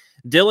 But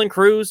Dylan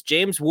Cruz,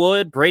 James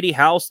Wood, Brady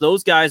House,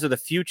 those guys are the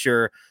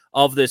future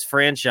of this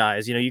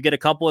franchise. You get a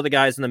couple of the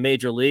guys in the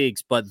major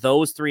leagues, but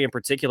those 3 in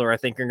particular, I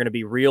think, are going to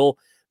be real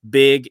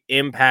big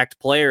impact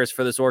players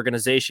for this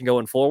organization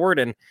going forward.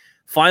 And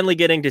finally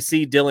getting to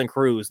see Dylan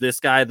Cruz, this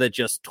guy that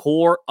just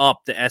tore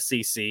up the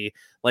SEC,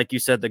 like you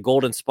said, the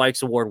Golden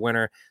Spikes Award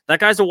winner.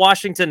 That guy's a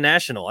Washington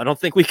National. I don't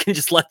think we can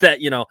just let that,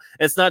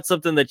 it's not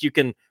something that you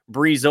can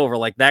breeze over.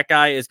 Like, that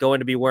guy is going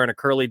to be wearing a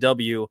curly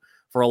W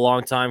for a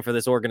long time for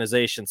this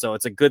organization. So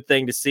it's a good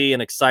thing to see,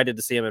 and excited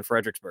to see him in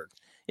Fredericksburg.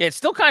 Yeah, it's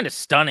still kind of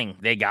stunning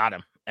they got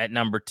him at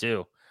number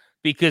 2,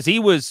 because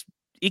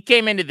he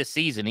came into the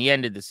season, he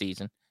ended the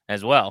season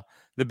as well,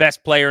 the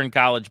best player in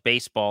college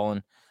baseball.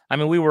 And I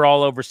mean, we were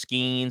all over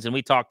Skeens, and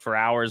we talked for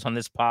hours on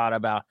this pod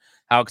about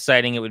how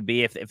exciting it would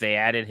be if they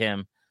added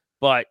him.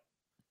 But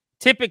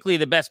typically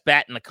the best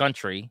bat in the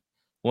country,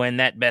 when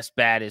that best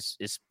bat is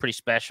pretty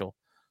special,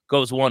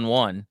 goes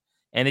 1-1.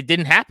 And it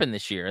didn't happen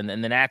this year. And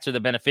then the Nats are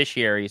the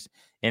beneficiaries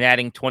in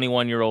adding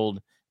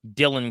 21-year-old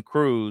Dylan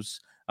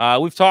Cruz.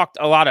 We've talked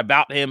a lot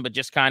about him, but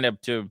just kind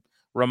of to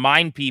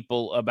remind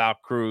people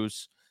about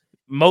Cruz,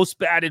 most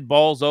batted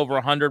balls over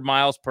 100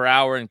 miles per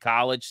hour in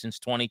college since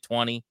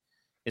 2020.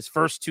 His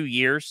first 2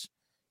 years,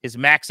 his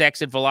max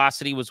exit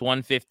velocity was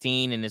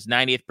 115, and his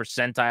 90th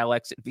percentile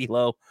exit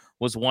velo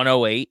was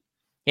 108.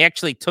 He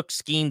actually took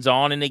Skeens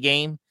on in the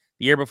game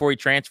the year before he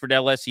transferred to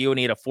LSU, and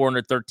he had a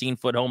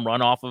 413-foot home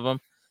run off of him.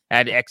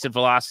 Had exit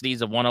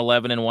velocities of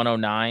 111 and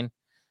 109.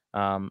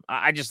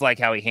 I just like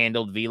how he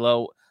handled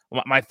velo.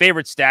 My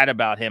favorite stat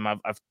about him,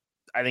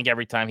 I think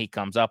every time he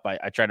comes up,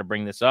 I try to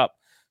bring this up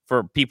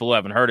for people who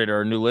haven't heard it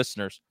or new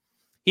listeners.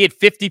 He had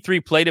 53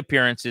 plate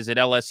appearances at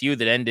LSU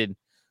that ended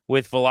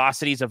with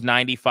velocities of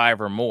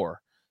 95 or more.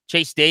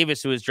 Chase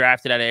Davis, who was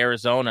drafted out of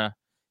Arizona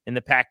in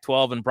the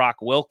Pac-12, and Brock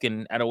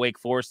Wilken out of Wake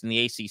Forest in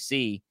the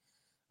ACC,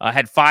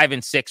 had 5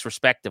 and 6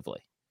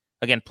 respectively.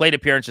 Again, plate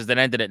appearances that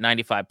ended at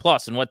 95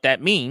 plus. And what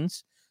that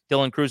means,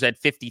 Dylan Cruz had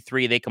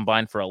 53. They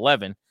combined for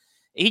 11.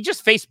 He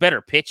just faced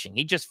better pitching.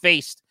 He just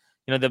faced,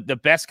 the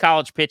best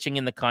college pitching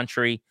in the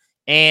country,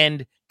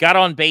 and got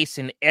on base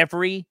in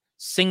every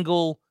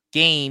single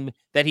game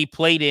that he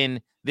played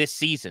in this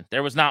season.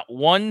 There was not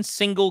one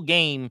single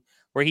game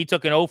where he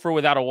took an 0-for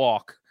without a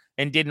walk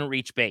and didn't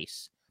reach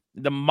base.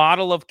 The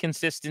model of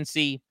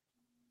consistency,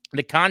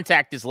 the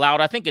contact is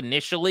loud. I think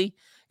initially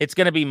it's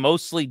going to be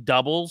mostly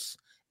doubles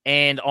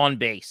and on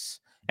base,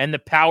 and the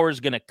power is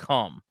going to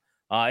come.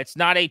 It's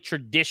not a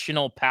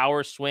traditional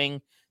power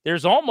swing.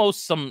 There's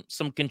almost some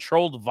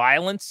controlled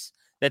violence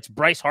that's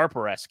Bryce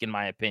Harper-esque, in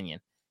my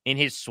opinion, in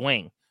his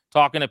swing.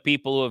 Talking to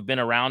people who have been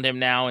around him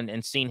now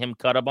and seen him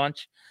cut a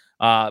bunch.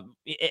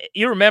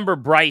 You remember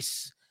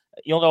Bryce,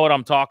 you'll know what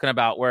I'm talking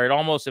about, where it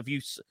almost, if you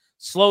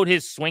slowed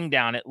his swing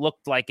down, it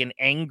looked like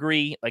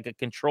a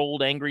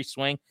controlled, angry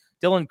swing.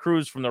 Dylan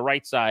Cruz from the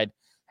right side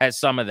has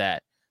some of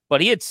that. But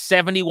he had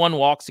 71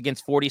 walks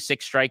against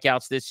 46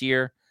 strikeouts this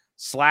year,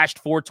 slashed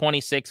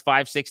 426,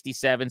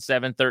 567,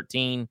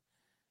 713.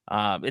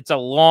 It's a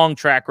long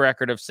track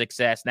record of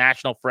success.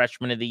 National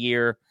Freshman of the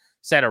Year,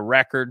 set a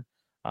record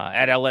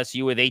at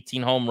LSU with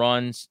 18 home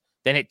runs,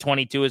 then hit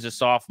 22 as a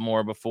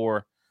sophomore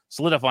before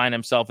solidifying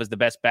himself as the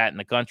best bat in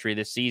the country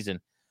this season.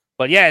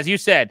 But yeah, as you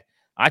said,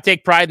 I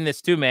take pride in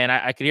this too, man.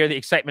 I could hear the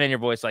excitement in your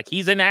voice. Like,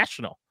 he's a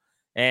national,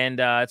 and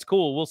it's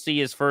cool. We'll see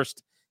his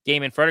first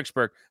game in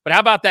Fredericksburg. But how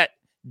about that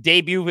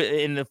debut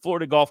in the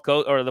Florida Gulf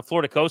Coast or the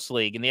Florida Coast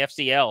League in the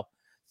FCL?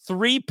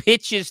 3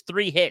 pitches,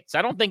 3 hits.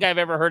 I don't think I've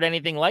ever heard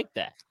anything like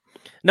that.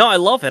 No, I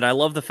love it. I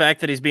love the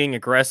fact that he's being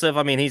aggressive.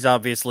 I mean, he's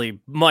obviously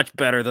much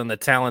better than the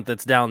talent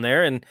that's down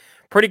there and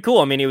pretty cool.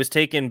 I mean, he was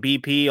taking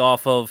BP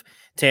off of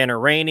Tanner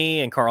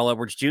Rainey and Carl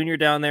Edwards Jr.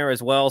 down there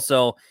as well.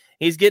 So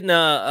he's getting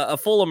a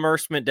full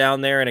immersement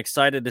down there and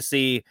excited to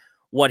see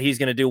what he's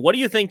going to do. What do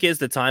you think is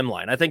the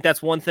timeline? I think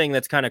that's one thing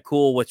that's kind of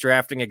cool with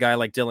drafting a guy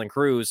like Dylan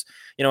Cruz,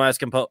 as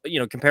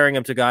comparing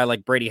him to a guy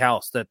like Brady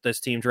House that this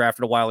team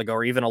drafted a while ago,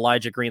 or even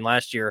Elijah Green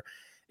last year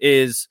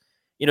is,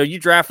 you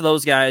draft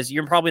those guys,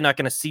 you're probably not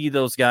going to see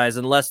those guys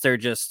unless they're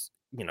just,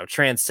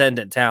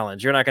 transcendent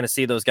talents. You're not going to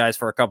see those guys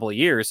for a couple of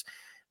years.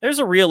 There's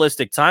a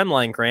realistic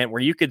timeline, Grant,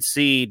 where you could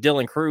see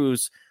Dylan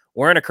Cruz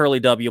wearing a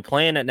curly W,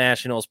 playing at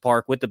Nationals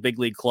Park with the big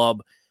league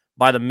club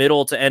by the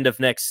middle to end of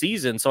next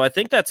season. So I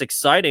think that's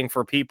exciting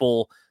for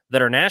people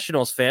that are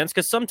Nationals fans,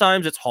 because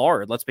sometimes it's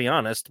hard, let's be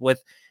honest,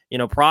 with,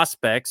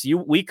 prospects.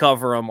 We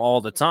cover them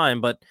all the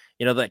time, but,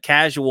 that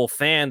casual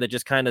fan that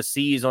just kind of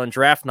sees on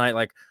draft night,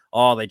 like,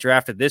 oh, they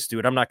drafted this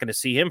dude, I'm not going to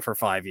see him for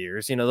 5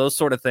 years. Those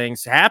sort of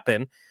things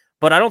happen,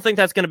 but I don't think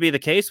that's going to be the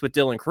case with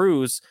Dylan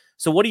Cruz.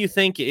 So what do you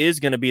think is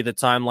going to be the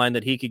timeline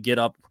that he could get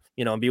up,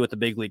 and be with the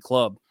big league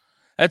club?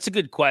 That's a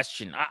good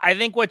question. I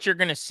think what you're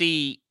going to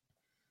see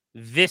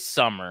this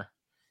summer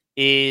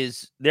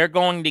is they're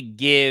going to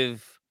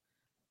give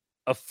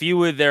a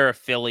few of their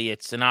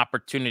affiliates an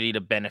opportunity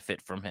to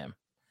benefit from him.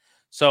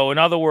 So in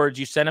other words,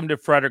 you send him to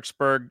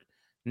Fredericksburg,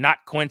 not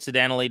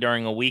coincidentally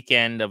during a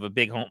weekend of a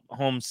big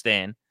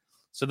homestand.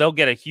 So they'll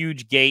get a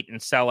huge gate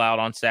and sell out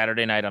on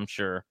Saturday night, I'm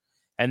sure.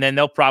 And then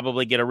they'll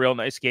probably get a real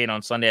nice gate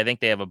on Sunday. I think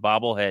they have a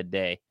bobblehead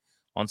day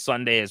on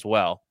Sunday as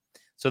well.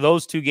 So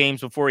those 2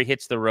 games before he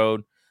hits the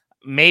road,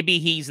 maybe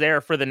he's there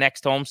for the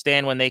next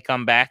homestand when they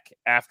come back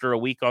after a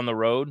week on the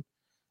road.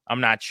 I'm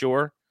not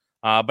sure.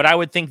 But I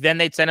would think then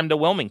they'd send him to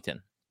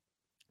Wilmington,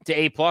 to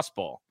A+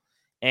 ball.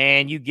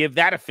 And you give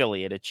that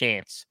affiliate a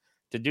chance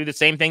to do the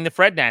same thing the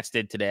FredNats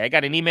did today. I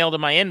got an email to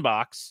my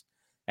inbox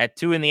at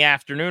 2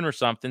 p.m. or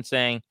something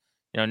saying,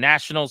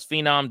 Nationals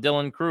phenom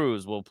Dylan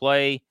Cruz will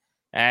play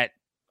at,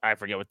 I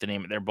forget what the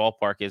name of their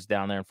ballpark is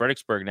down there in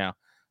Fredericksburg now,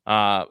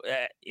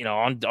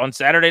 on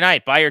Saturday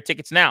night. Buy your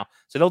tickets now.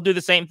 So they'll do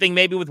the same thing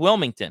maybe with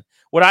Wilmington.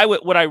 What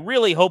I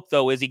really hope,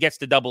 though, is he gets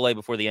to AA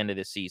before the end of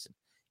this season,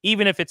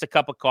 even if it's a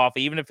cup of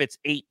coffee, even if it's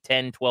 8,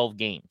 10, 12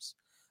 games.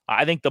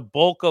 I think the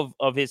bulk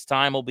of his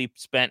time will be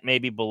spent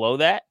maybe below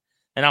that,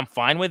 and I'm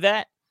fine with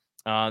that.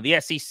 The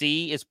SEC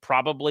is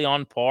probably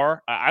on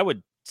par. I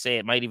would say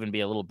it might even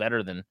be a little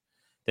better than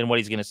what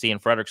he's going to see in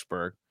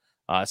Fredericksburg.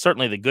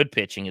 Certainly the good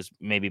pitching is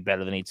maybe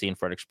better than he'd see in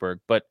Fredericksburg,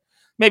 but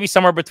maybe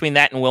somewhere between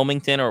that and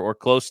Wilmington or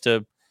close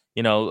to,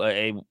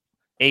 A+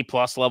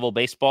 level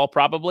baseball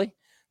probably.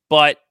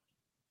 But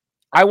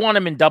I want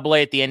him in AA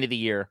at the end of the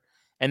year.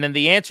 And then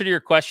the answer to your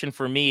question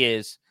for me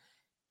is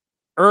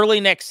early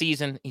next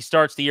season, he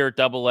starts the year at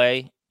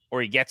AA,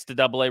 or he gets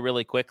to AA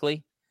really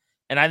quickly.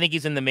 And I think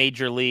he's in the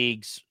major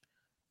leagues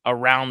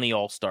around the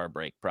All-Star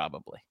break,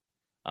 probably.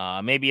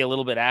 Maybe a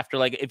little bit after.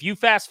 Like, if you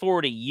fast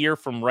forward a year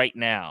from right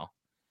now,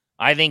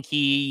 I think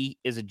he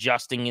is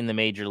adjusting in the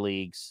major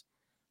leagues.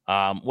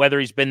 Whether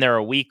he's been there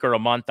a week or a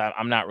month,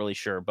 I'm not really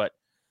sure. But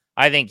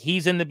I think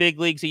he's in the big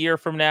leagues a year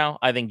from now.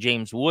 I think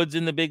James Wood's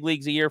in the big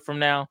leagues a year from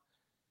now.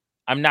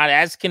 I'm not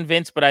as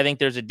convinced, but I think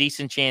there's a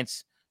decent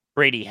chance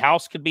Brady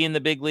House could be in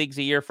the big leagues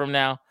a year from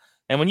now.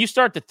 And when you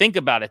start to think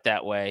about it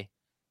that way,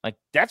 like,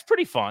 that's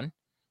pretty fun,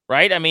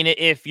 right? I mean,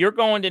 if you're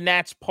going to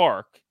Nats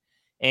Park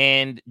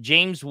and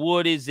James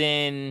Wood is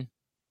in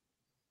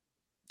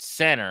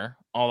center,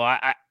 although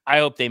I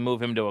hope they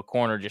move him to a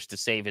corner just to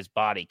save his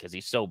body because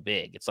he's so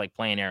big. It's like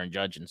playing Aaron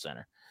Judge in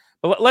center.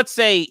 But let's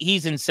say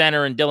he's in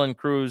center and Dylan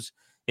Cruz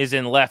is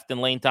in left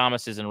and Lane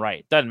Thomas is in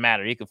right. Doesn't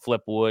matter. You could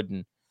flip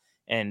Wood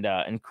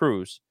and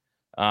Cruz.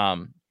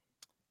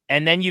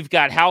 And then you've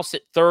got House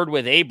at third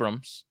with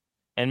Abrams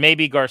and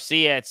maybe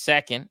Garcia at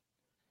second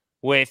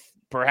with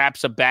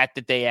perhaps a bat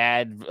that they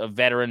add, a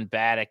veteran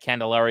bat, a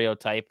Candelario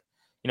type,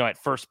 at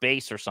first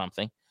base or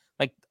something.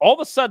 Like, all of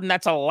a sudden,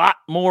 that's a lot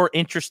more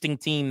interesting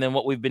team than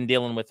what we've been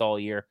dealing with all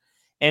year.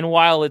 And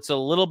while it's a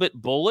little bit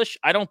bullish,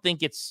 I don't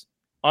think it's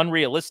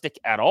unrealistic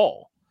at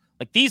all.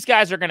 Like, these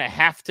guys are going to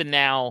have to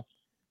now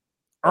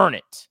earn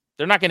it.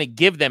 They're not going to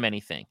give them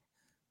anything.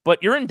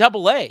 But you're in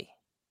AA,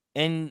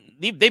 and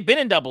they've been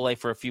in AA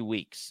for a few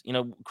weeks.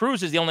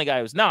 Cruz is the only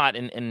guy who's not,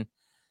 and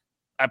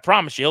I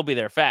promise you he'll be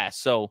there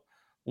fast. So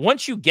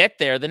once you get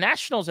there, the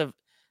Nationals have,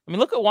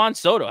 look at Juan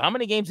Soto. How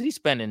many games did he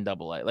spend in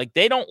AA? Like,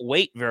 they don't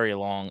wait very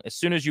long as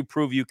soon as you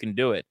prove you can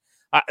do it.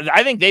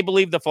 I think they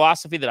believe the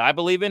philosophy that I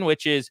believe in,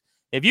 which is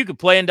if you could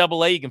play in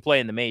AA, you can play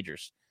in the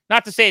majors.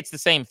 Not to say it's the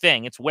same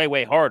thing. It's way,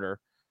 way harder,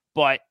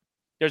 but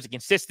there's a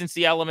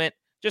consistency element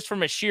just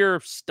from a sheer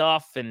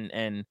stuff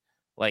and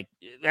like,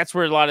 that's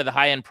where a lot of the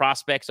high-end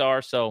prospects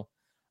are. So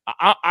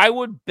I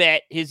would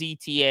bet his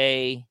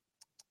ETA,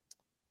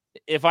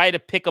 if I had to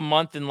pick a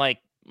month and like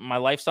my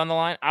life's on the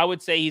line, I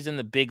would say he's in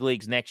the big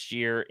leagues next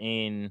year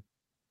in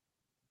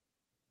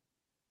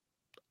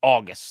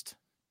August,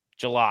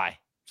 July,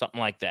 something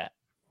like that.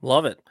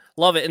 Love it.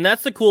 Love it. And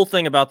that's the cool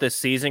thing about this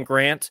season,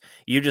 Grant.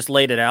 You just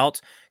laid it out.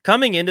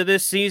 Coming into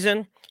this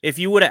season, if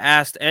you would have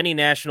asked any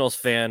Nationals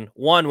fan,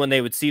 one, when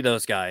they would see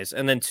those guys,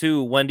 and then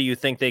two, when do you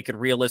think they could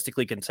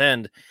realistically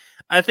contend?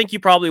 I think you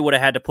probably would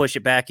have had to push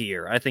it back a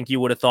year. I think you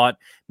would have thought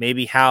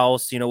maybe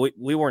House,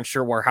 we weren't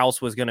sure where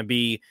House was going to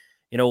be,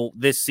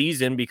 this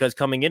season, because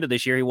coming into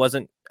this year, he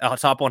wasn't a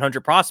top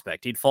 100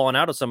 prospect. He'd fallen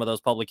out of some of those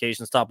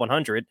publications, top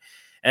 100.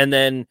 And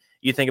then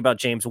you think about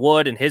James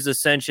Wood and his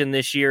ascension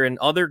this year and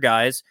other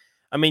guys.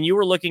 I mean, you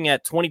were looking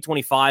at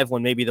 2025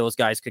 when maybe those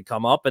guys could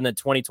come up, and then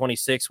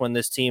 2026 when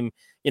this team,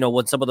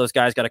 when some of those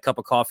guys got a cup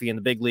of coffee in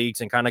the big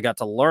leagues and kind of got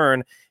to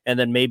learn, and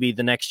then maybe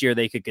the next year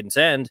they could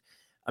contend.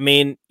 I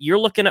mean, you're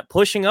looking at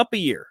pushing up a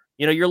year.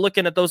 You're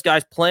looking at those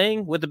guys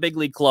playing with the big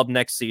league club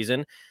next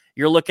season.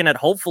 You're looking at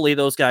hopefully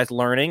those guys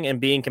learning and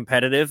being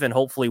competitive and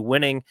hopefully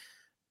winning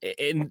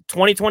in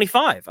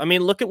 2025. I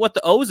mean, look at what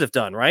the O's have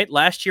done, right?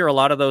 Last year, a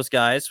lot of those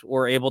guys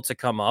were able to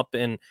come up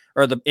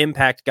or the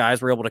impact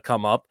guys were able to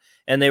come up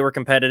and they were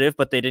competitive,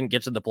 but they didn't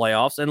get to the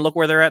playoffs. And look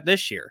where they're at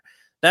this year.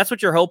 That's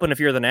what you're hoping if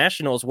you're the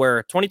Nationals,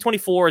 where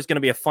 2024 is going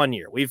to be a fun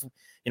year. We've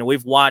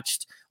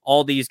watched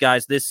all these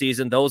guys this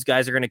season. Those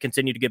guys are going to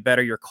continue to get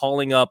better. You're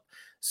calling up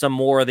some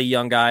more of the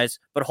young guys,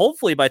 but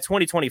hopefully by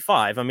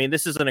 2025, I mean,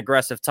 this is an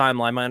aggressive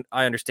timeline.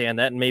 I understand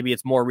that. And maybe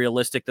it's more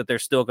realistic that they're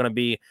still going to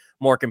be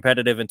more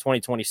competitive in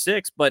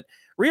 2026, but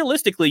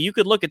realistically, you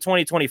could look at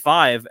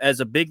 2025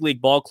 as a big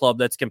league ball club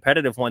that's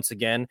competitive once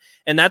again.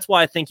 And that's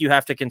why I think you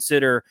have to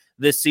consider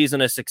this season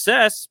a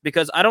success,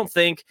 because I don't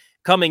think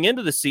coming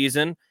into the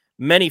season,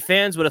 many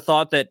fans would have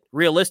thought that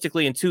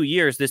realistically in 2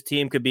 years, this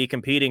team could be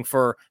competing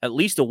for at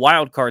least a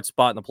wild card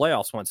spot in the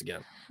playoffs once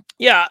again.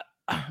 Yeah,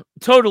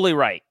 totally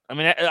right. I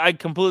mean, I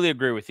completely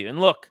agree with you. And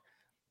look,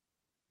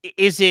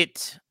 is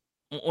it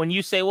when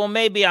you say, well,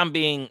 maybe I'm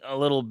being a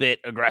little bit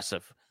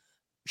aggressive?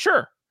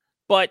 Sure.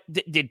 But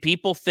did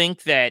people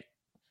think that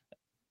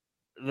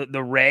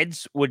the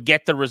Reds would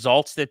get the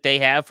results that they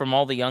have from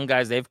all the young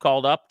guys they've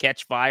called up,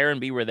 catch fire and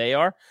be where they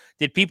are?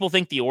 Did people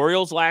think the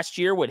Orioles last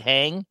year would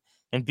hang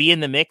and be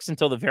in the mix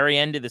until the very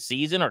end of the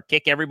season, or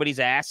kick everybody's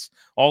ass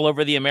all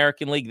over the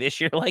American League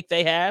this year like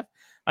they have?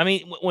 I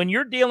mean, when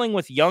you're dealing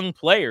with young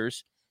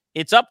players,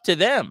 it's up to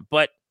them.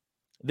 But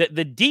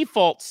the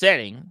default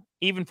setting,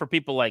 even for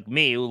people like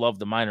me who love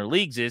the minor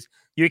leagues, is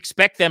you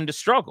expect them to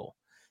struggle.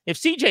 If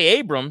CJ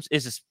Abrams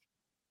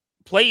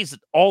plays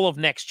all of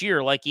next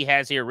year like he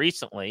has here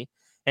recently,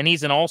 and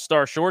he's an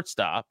all-star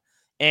shortstop,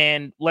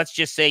 and let's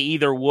just say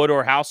either Wood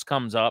or House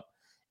comes up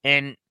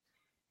and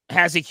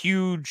has a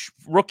huge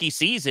rookie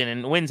season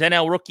and wins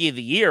NL Rookie of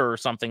the Year or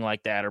something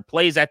like that, or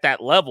plays at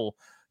that level,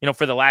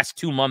 for the last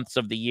 2 months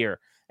of the year,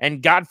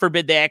 and God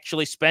forbid they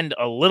actually spend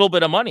a little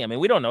bit of money. I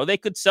mean, we don't know. They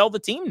could sell the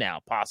team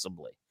now,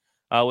 possibly,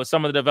 with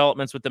some of the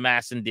developments with the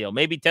Masson deal.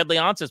 Maybe Ted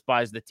Leonsis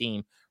buys the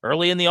team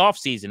early in the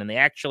offseason, and they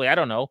actually, I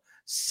don't know,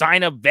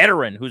 sign a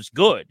veteran who's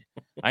good.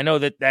 I know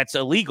that that's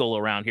illegal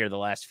around here the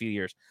last few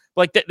years.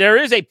 But there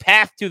is a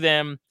path to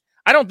them.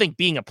 I don't think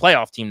being a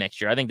playoff team next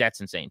year, I think that's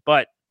insane.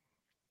 But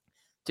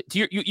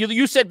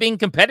you said being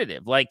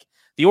competitive, like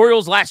the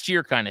Orioles last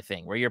year kind of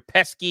thing, where you're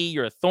pesky,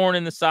 you're a thorn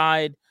in the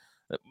side.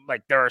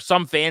 Like there are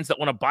some fans that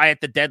want to buy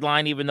at the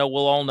deadline, even though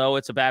we'll all know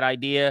it's a bad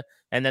idea,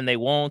 and then they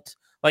won't.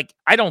 Like,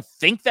 I don't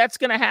think that's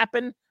going to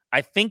happen.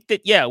 I think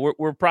that, yeah,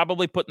 we're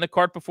probably putting the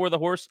cart before the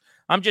horse.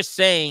 I'm just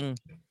saying,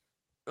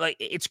 like,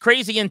 it's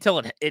crazy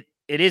until it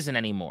isn't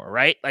anymore,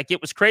 right? Like,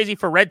 it was crazy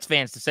for Reds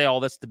fans to say all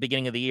this at the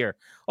beginning of the year.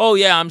 Oh,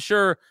 yeah, I'm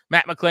sure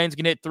Matt McClain's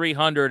going to hit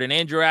 300, and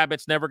Andrew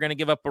Abbott's never going to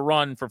give up a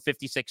run for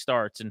 56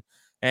 starts, and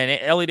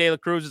Ellie De La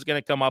Cruz is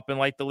going to come up and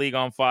light the league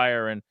on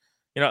fire, and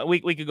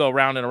we could go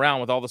round and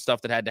around with all the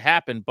stuff that had to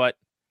happen, but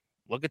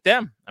look at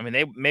them. I mean,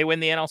 they may win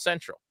the NL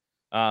Central.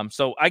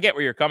 So I get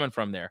where you're coming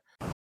from there.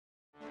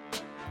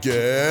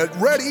 Get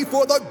ready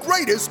for the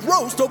greatest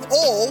roast of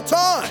all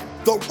time,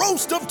 the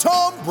Roast of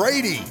Tom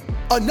Brady,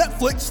 a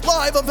Netflix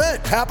live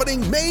event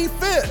happening May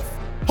 5th.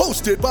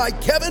 Hosted by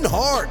Kevin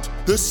Hart,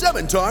 the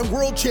 7-time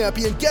world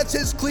champion gets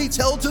his cleats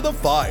held to the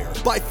fire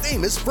by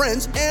famous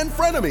friends and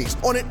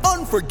frenemies on an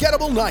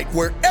unforgettable night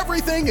where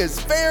everything is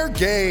fair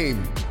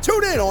game.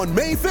 Tune in on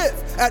May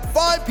 5th at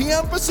 5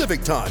 p.m.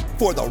 Pacific time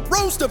for the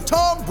Roast of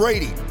Tom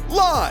Brady,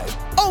 live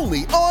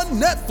only on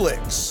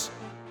Netflix.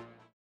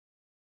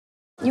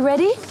 You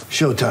ready?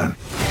 Showtime.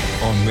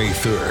 On May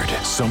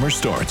 3rd, summer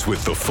starts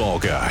with The Fall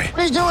Guy.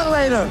 Let's do it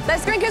later.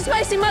 Let's drink a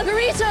spicy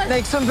margarita.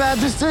 Make some bad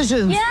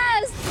decisions.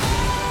 Yes.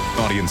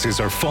 Audiences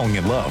are falling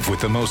in love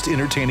with the most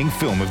entertaining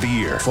film of the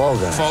year. Fall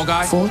Guy. Fall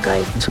Guy? Fall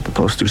Guy. That's what the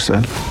poster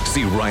said.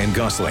 See Ryan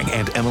Gosling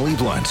and Emily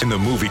Blunt in the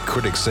movie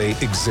critics say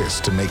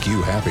exists to make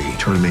you happy.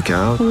 Trying to make it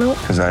out? Nope.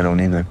 Because I don't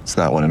either. It's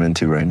not what I'm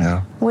into right now.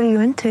 What are you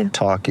into?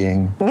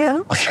 Talking. Yeah.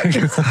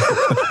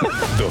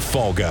 The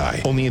Fall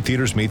Guy. Only in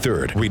theaters May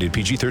 3rd. Rated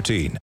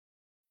PG-13.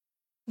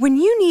 When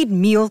you need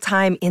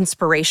mealtime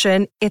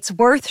inspiration, it's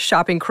worth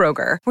shopping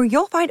Kroger, where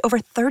you'll find over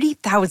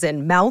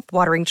 30,000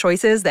 mouth-watering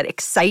choices that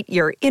excite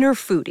your inner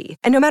foodie.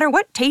 And no matter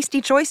what tasty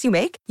choice you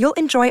make, you'll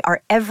enjoy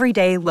our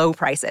everyday low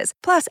prices,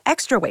 plus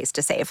extra ways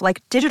to save,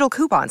 like digital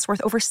coupons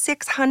worth over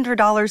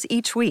 $600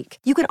 each week.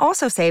 You can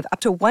also save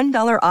up to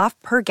 $1 off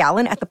per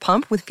gallon at the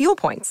pump with fuel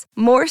points.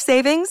 More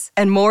savings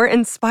and more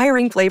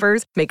inspiring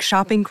flavors make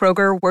shopping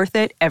Kroger worth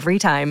it every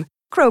time.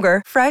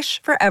 Kroger,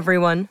 fresh for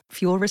everyone.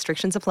 Fuel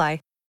restrictions apply.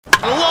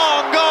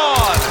 Long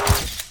gone.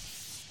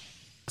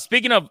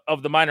 Speaking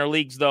of the minor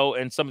leagues, though,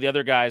 and some of the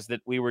other guys that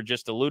we were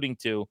just alluding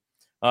to,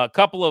 a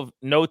couple of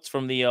notes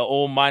from the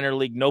old minor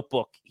league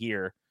notebook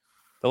here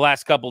the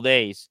last couple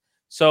days.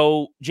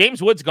 So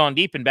James Wood's gone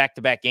deep in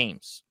back-to-back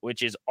games,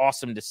 which is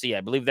awesome to see.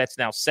 I believe that's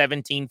now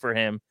 17 for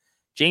him.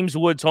 James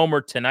Wood's homer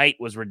tonight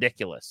was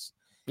ridiculous.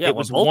 Yeah, it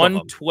was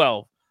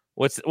 112.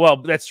 Well,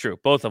 that's true.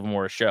 Both of them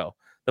were a show.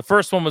 The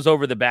first one was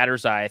over the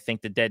batter's eye, I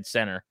think, the dead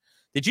center.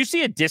 Did you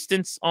see a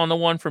distance on the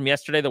one from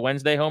yesterday, the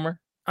Wednesday homer?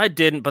 I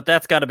didn't, but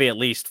that's got to be at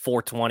least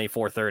 420,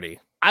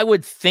 430. I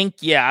would think,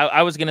 yeah.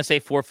 I was going to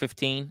say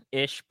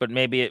 415-ish, but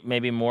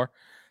maybe more.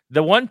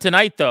 The one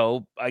tonight,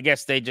 though, I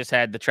guess they just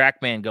had the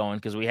TrackMan going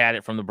because we had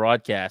it from the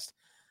broadcast.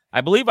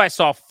 I believe I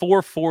saw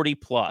 440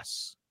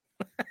 plus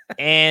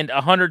and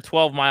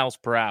 112 miles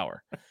per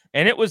hour.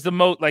 And it was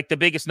the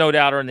biggest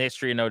no-doubter in the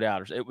history of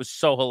no-doubters. It was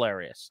so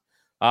hilarious.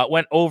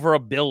 Went over a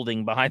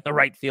building behind the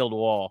right field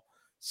wall.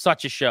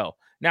 Such a show.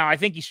 Now, I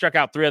think he struck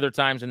out 3 other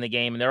times in the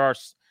game, and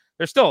there's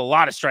still a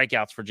lot of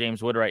strikeouts for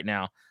James Wood right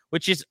now,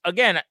 which is,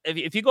 again,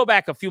 if you go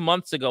back a few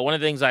months ago, one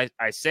of the things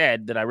I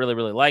said that I really,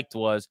 really liked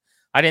was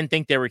I didn't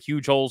think there were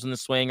huge holes in the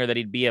swing or that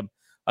he'd be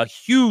a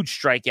huge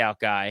strikeout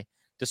guy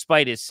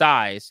despite his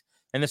size.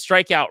 And the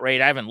strikeout rate,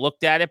 I haven't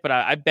looked at it, but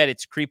I bet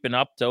it's creeping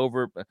up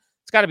to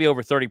it's got to be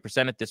over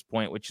 30% at this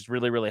point, which is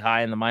really, really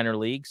high in the minor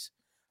leagues.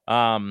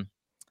 Not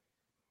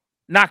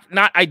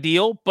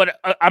ideal, but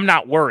I'm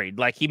not worried.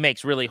 Like, he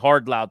makes really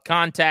hard, loud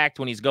contact.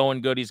 When he's going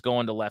good, he's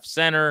going to left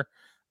center.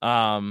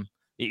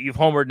 You've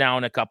homered now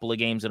in a couple of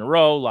games in a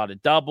row, a lot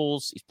of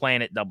doubles. He's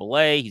playing at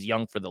Double-A. He's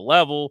young for the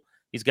level.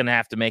 He's going to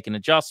have to make an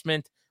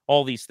adjustment,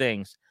 all these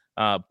things.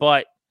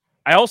 But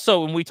I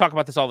also, when we talk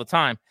about this all the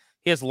time,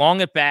 he has long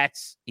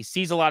at-bats. He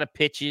sees a lot of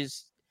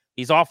pitches.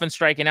 He's often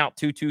striking out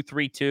 2-2,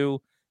 3-2.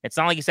 It's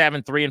not like he's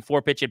having 3 and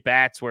 4 pitch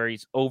at-bats where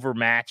he's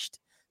overmatched.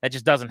 That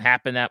just doesn't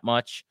happen that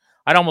much.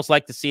 I'd almost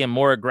like to see him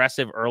more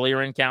aggressive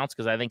earlier in counts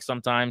because I think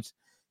sometimes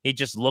he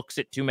just looks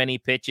at too many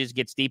pitches,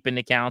 gets deep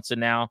into counts, and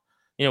now,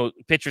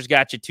 pitcher's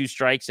got you 2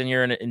 strikes and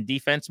you're in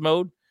defense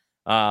mode.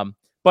 But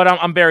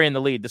I'm burying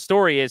the lead. The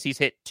story is he's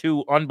hit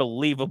 2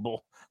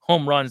 unbelievable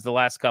home runs the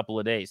last couple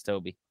of days,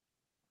 Toby.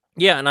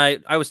 Yeah, and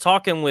I was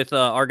talking with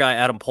our guy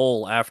Adam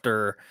Pohl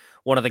after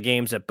one of the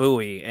games at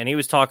Bowie, and he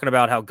was talking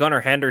about how Gunnar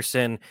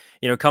Henderson,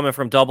 coming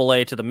from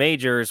Double-A to the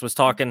majors, was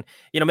talking,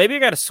 maybe I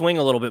got to swing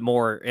a little bit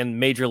more in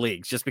major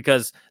leagues just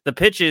because the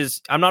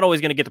pitches, I'm not always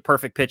going to get the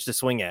perfect pitch to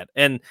swing at.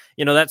 And,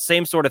 that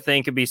same sort of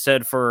thing could be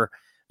said for,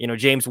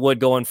 James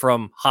Wood going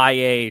from high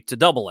A to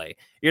Double-A.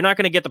 You're not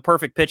going to get the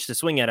perfect pitch to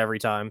swing at every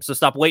time, so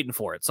stop waiting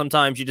for it.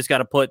 Sometimes you just got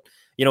to put,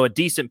 a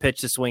decent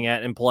pitch to swing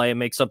at and play and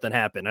make something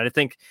happen. And I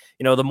think,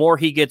 the more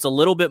he gets a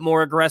little bit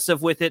more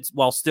aggressive with it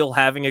while still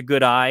having a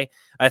good eye,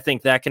 I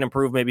think that can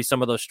improve maybe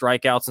some of those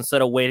strikeouts.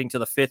 Instead of waiting to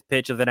the 5th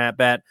pitch of an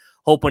at-bat,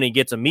 hoping he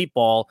gets a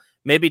meatball,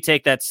 maybe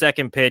take that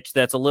second pitch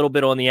that's a little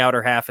bit on the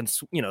outer half and,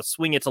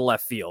 swing it to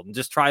left field and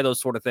just try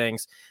those sort of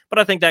things. But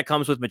I think that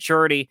comes with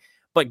maturity.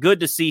 But good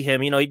to see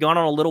him. He'd gone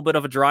on a little bit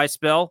of a dry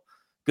spell.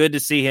 Good to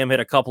see him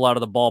hit a couple out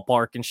of the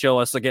ballpark and show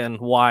us again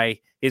why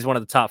he's one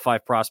of the top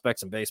 5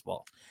 prospects in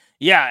baseball.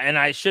 Yeah, and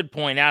I should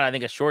point out, I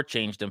think I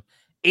shortchanged him.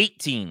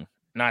 18,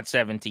 not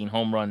 17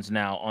 home runs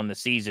now on the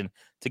season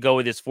to go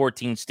with his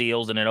 14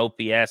 steals and an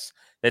OPS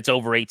that's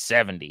over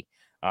 870.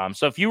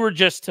 So if you were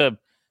just to,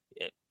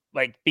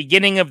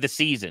 beginning of the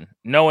season,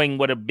 knowing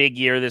what a big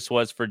year this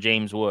was for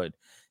James Wood,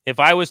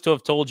 if I was to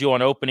have told you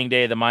on opening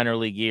day of the minor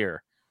league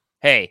year,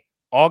 hey,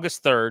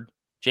 August 3rd,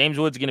 James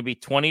Wood's going to be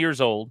 20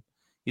 years old.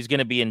 He's going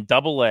to be in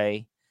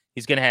Double-A.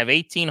 He's going to have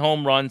 18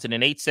 home runs and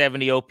an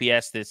 870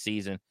 OPS this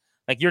season.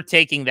 You're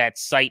taking that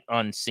sight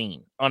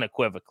unseen,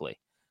 unequivocally.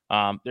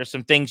 There's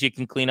some things you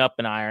can clean up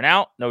and iron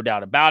out, no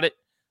doubt about it.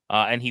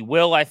 And he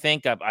will, I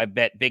think. I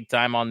bet big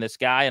time on this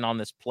guy and on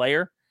this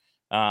player.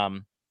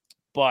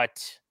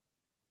 But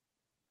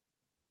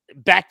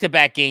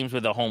back-to-back games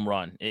with a home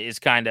run is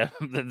kind of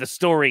the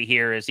story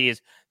here. Is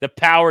the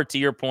power, to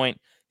your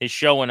point, is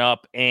showing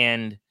up.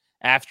 And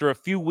after a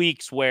few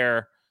weeks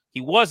where he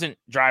wasn't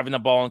driving the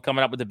ball and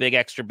coming up with the big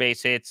extra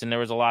base hits, and there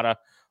was a lot of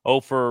 0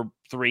 for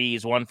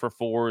 3s, 1 for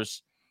 4s,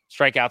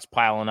 strikeouts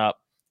piling up.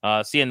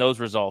 Seeing those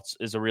results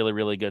is a really,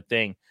 really good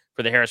thing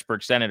for the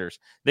Harrisburg Senators.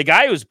 The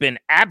guy who's been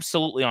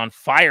absolutely on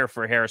fire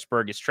for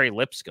Harrisburg is Trey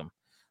Lipscomb.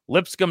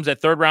 Lipscomb's a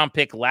 3rd-round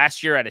pick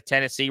last year out of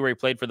Tennessee where he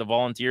played for the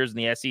Volunteers in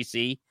the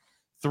SEC.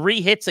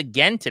 3 hits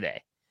again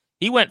today.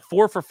 He went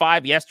 4 for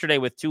 5 yesterday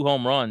with 2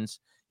 home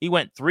runs. He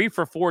went 3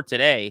 for 4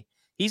 today.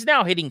 He's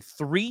now hitting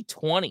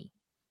 320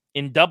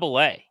 in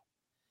Double-A.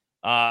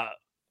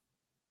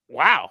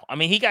 Wow. I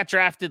mean, he got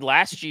drafted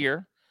last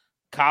year,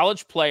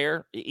 college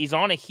player. He's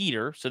on a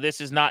heater, so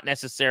this is not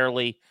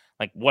necessarily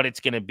like what it's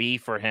going to be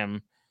for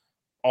him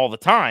all the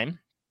time.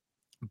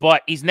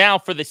 But he's now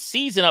for the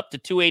season up to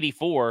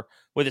 284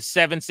 with a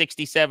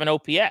 767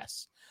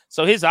 OPS.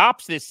 So his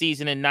ops this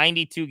season in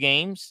 92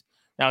 games.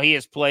 Now he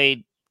has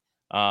played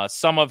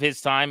some of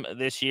his time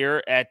this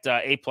year at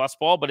A+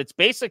 ball, but it's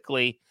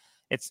basically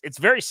it's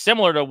very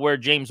similar to where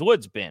James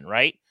Wood's been,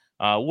 right?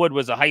 Wood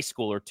was a high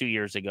schooler 2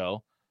 years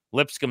ago.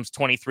 Lipscomb's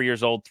 23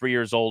 years old, 3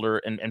 years older,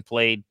 and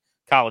played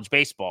college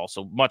baseball,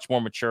 so much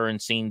more mature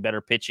and seen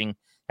better pitching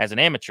as an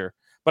amateur.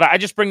 But I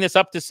just bring this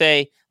up to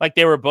say, like,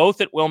 they were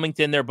both at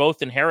Wilmington. They're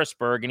both in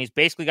Harrisburg, and he's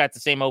basically got the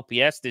same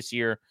OPS this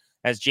year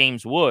as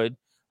James Wood.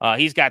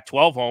 He's got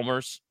 12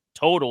 homers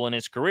total in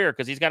his career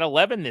because he's got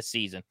 11 this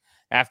season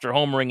after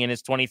homering in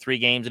his 23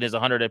 games and his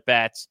 100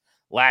 at-bats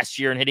last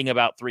year and hitting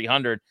about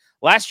 300.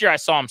 Last year, I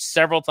saw him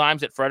several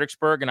times at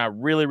Fredericksburg, and I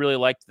really, really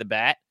liked the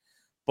bat.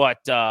 But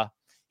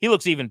he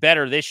looks even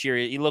better this year.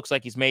 He looks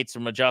like he's made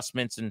some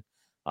adjustments, and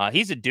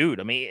he's a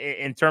dude. I mean,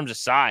 in terms of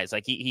size,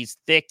 like he's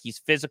thick, he's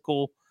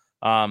physical.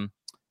 The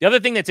other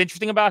thing that's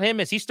interesting about him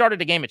is he started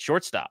the game at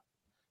shortstop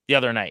the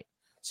other night.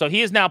 So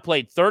he has now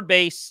played third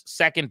base,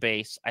 second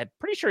base. I'm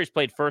pretty sure he's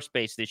played first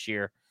base this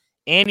year,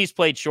 and he's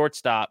played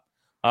shortstop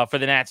for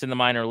the Nats in the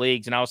minor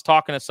leagues. And I was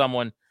talking to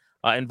someone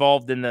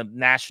involved in the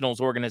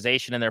Nationals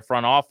organization in their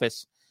front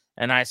office,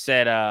 and I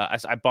said,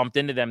 I bumped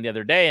into them the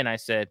other day, and I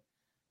said,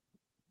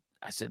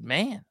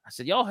 man,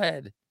 y'all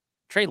had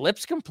Trey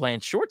Lipscomb playing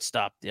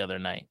shortstop the other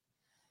night.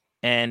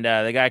 And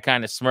the guy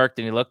kind of smirked,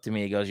 and he looked at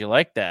me. He goes, "You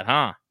like that,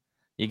 huh?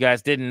 You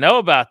guys didn't know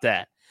about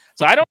that."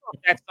 So I don't know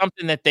if that's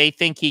something that they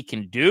think he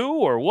can do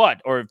or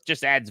what, or if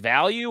just adds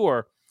value,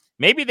 or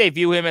maybe they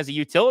view him as a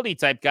utility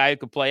type guy who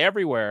could play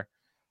everywhere.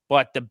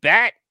 But the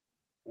bat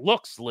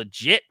looks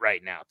legit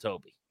right now,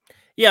 Toby.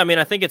 Yeah, I mean,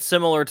 I think it's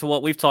similar to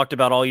what we've talked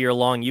about all year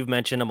long. You've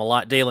mentioned him a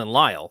lot, Dalen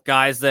Lyle,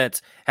 guys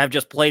that have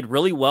just played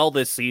really well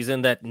this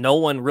season that no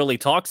one really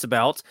talks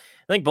about.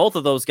 I think both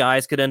of those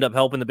guys could end up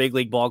helping the big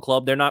league ball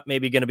club. They're not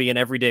maybe going to be an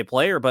everyday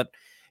player, but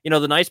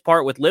the nice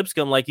part with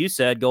Lipscomb, like you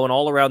said, going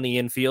all around the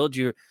infield,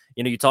 you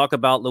talk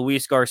about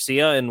Luis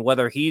Garcia and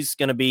whether he's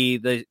going to be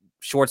the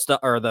shortstop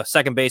or the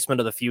second baseman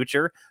of the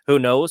future. Who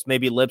knows?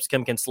 Maybe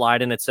Lipscomb can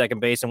slide in at second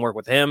base and work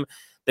with him.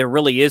 There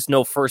really is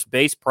no first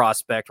base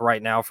prospect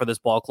right now for this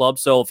ball club.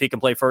 So if he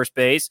can play first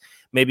base,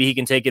 maybe he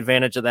can take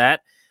advantage of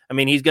that. I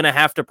mean, he's going to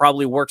have to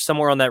probably work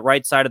somewhere on that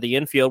right side of the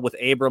infield with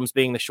Abrams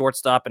being the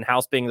shortstop and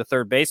House being the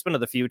third baseman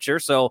of the future.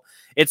 So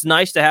it's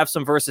nice to have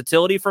some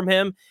versatility from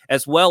him,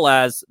 as well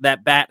as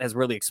that bat has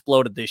really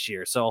exploded this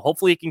year. So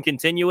hopefully he can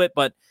continue it.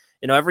 But,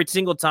 every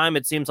single time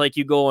it seems like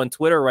you go on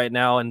Twitter right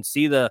now and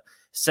see the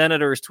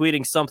Senators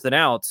tweeting something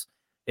out,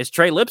 it's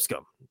Trey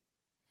Lipscomb.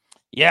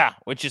 Yeah,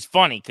 which is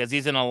funny because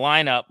he's in a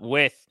lineup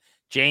with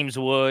James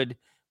Wood,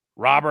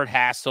 Robert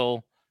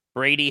Hassel,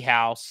 Brady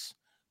House.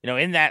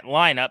 In that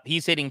lineup,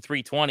 he's hitting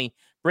 320.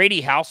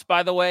 Brady House,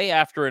 by the way,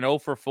 after an 0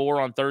 for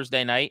 4 on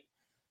Thursday night,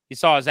 he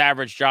saw his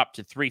average drop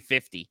to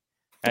 350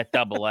 at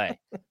AA. I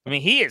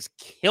mean, he has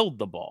killed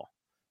the ball.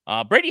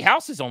 Brady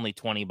House is only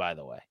 20, by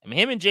the way. I mean,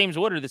 him and James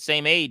Wood are the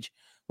same age,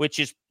 which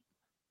is,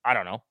 I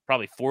don't know,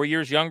 probably 4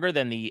 years younger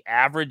than the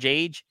average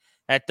age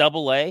at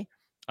AA.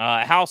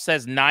 House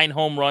has 9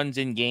 home runs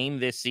in game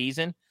this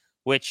season,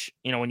 which,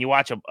 when you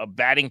watch a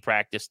batting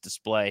practice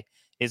display,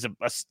 is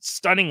a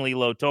stunningly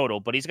low total,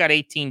 but he's got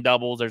 18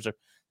 doubles.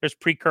 There's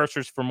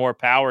precursors for more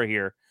power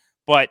here,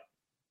 but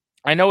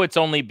I know it's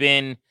only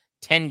been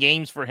 10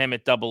 games for him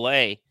at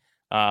AA,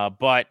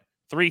 but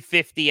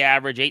 350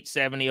 average,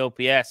 870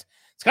 OPS.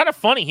 It's kind of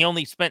funny. He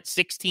only spent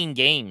 16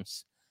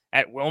 games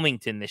at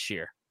Wilmington this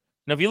year.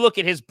 Now, if you look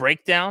at his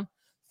breakdown,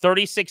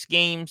 36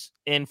 games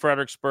in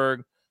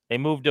Fredericksburg. They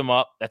moved him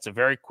up. That's a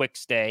very quick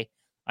stay.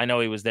 I know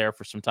he was there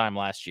for some time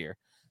last year.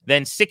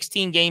 Then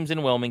 16 games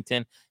in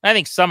Wilmington. And I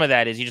think some of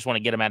that is you just want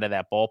to get him out of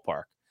that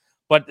ballpark.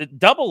 But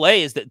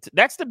AA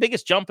that's the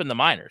biggest jump in the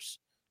minors.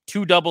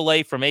 2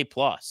 AA from A+.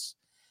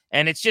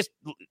 And it's just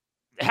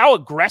how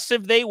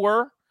aggressive they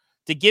were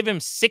to give him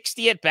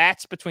 60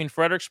 at-bats between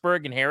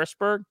Fredericksburg and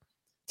Harrisburg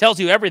tells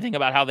you everything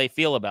about how they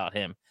feel about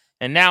him.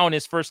 And now in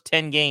his first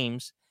 10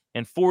 games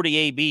and 40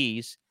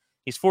 ABs,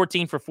 he's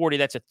 14 for 40.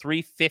 That's a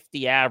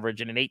 350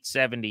 average and an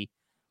 870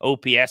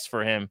 OPS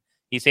for him.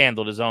 He's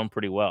handled his own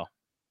pretty well.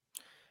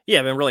 Yeah,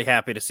 I've been really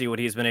happy to see what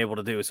he's been able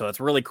to do. So it's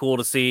really cool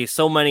to see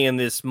so many in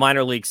this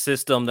minor league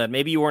system that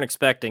maybe you weren't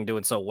expecting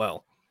doing so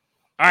well.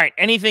 All right.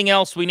 Anything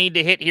else we need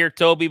to hit here,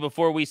 Toby,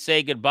 before we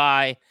say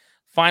goodbye?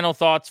 Final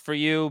thoughts for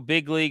you,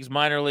 big leagues,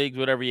 minor leagues,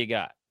 whatever you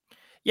got.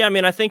 Yeah, I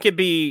mean, I think it'd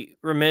be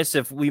remiss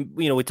if we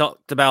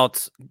talked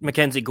about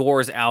Mackenzie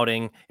Gore's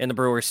outing in the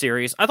Brewers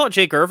series. I thought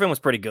Jake Irvin was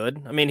pretty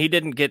good. I mean, he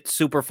didn't get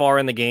super far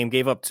in the game,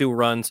 gave up 2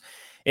 runs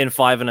in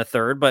 5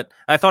 1/3, but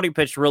I thought he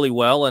pitched really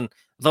well. And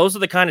those are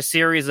the kind of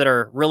series that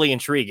are really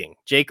intriguing.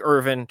 Jake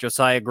Irvin,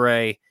 Josiah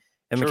Gray,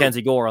 and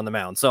Mackenzie Gore on the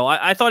mound. So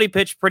I thought he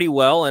pitched pretty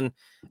well. And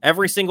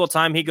every single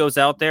time he goes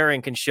out there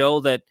and can show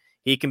that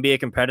he can be a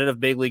competitive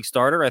big league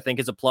starter, I think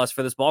is a plus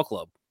for this ball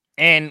club.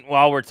 And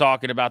while we're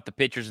talking about the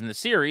pitchers in the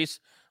series,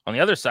 on the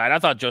other side, I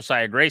thought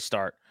Josiah Gray's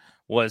start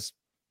was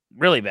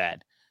really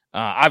bad.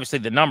 Obviously,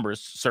 the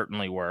numbers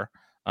certainly were,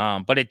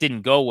 but it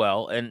didn't go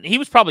well. And he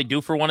was probably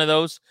due for one of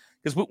those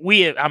because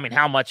I mean,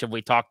 how much have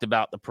we talked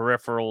about the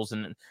peripherals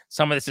and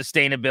some of the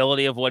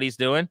sustainability of what he's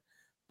doing?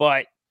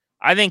 But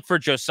I think for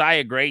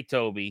Josiah Gray,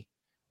 Toby,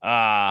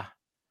 I'm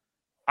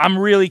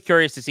really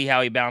curious to see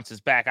how he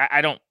bounces back.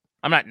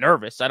 I'm not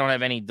nervous. I don't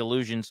have any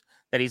delusions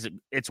that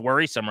it's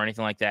worrisome or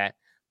anything like that.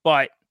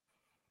 But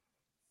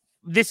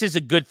this is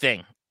a good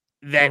thing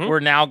that we're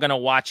now going to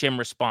watch him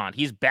respond.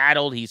 He's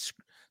battled. He's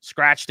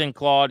scratched and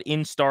clawed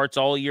in starts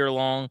all year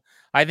long.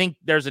 I think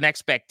there's an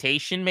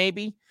expectation,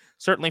 maybe,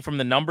 certainly from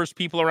the numbers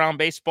people around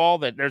baseball,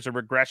 that there's a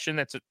regression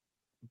that's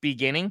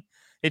beginning.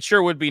 It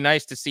sure would be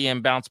nice to see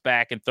him bounce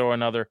back and throw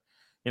another,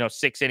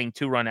 6-inning,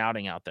 2-run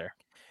outing out there.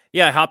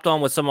 Yeah, I hopped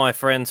on with some of my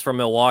friends from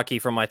Milwaukee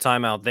from my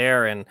time out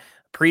there, and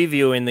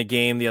previewing the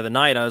game the other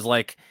night, I was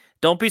like,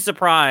 don't be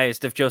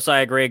surprised if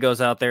Josiah Gray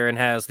goes out there and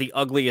has the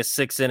ugliest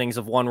 6 innings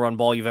of 1-run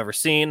ball you've ever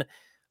seen.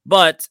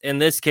 But in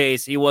this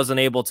case, he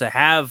wasn't able to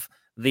have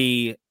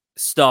the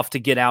stuff to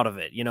get out of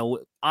it.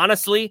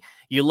 Honestly,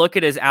 you look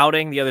at his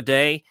outing the other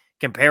day,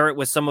 compare it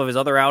with some of his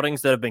other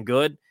outings that have been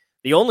good.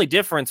 The only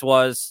difference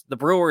was the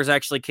Brewers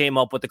actually came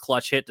up with the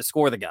clutch hit to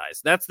score the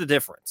guys. That's the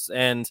difference.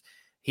 And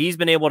he's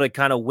been able to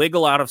kind of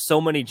wiggle out of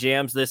so many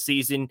jams this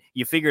season.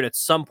 You figured at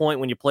some point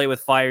when you play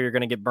with fire, you're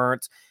going to get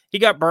burnt. He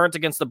got burnt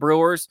against the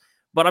Brewers,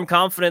 but I'm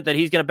confident that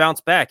he's going to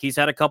bounce back. He's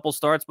had a couple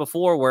starts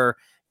before where,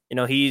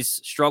 he's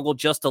struggled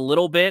just a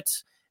little bit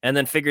and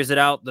then figures it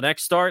out the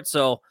next start.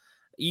 So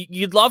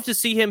you'd love to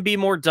see him be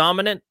more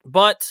dominant,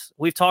 but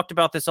we've talked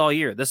about this all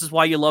year. This is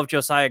why you love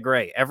Josiah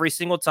Gray. Every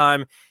single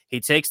time he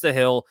takes the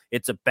hill,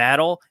 it's a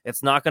battle.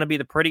 It's not going to be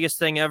the prettiest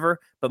thing ever,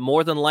 but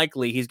more than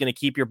likely, he's going to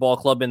keep your ball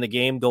club in the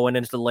game going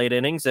into the late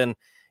innings, and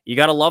you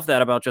got to love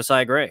that about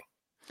Josiah Gray.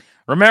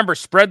 Remember,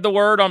 spread the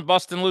word on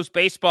Bustin' Loose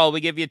Baseball. We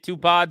give you 2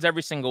 pods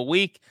every single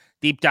week,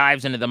 deep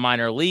dives into the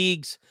minor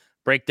leagues,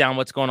 break down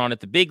what's going on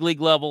at the big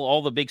league level,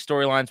 all the big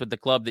storylines with the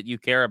club that you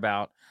care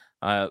about.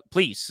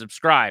 Please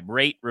subscribe,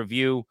 rate,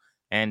 review,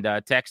 and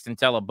text and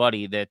tell a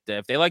buddy that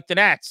if they like the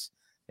Nats,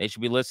 they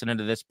should be listening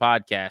to this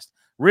podcast.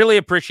 Really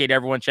appreciate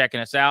everyone checking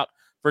us out.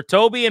 For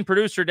Toby and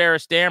producer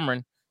Darius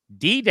Dameron,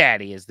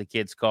 D-Daddy as the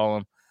kids call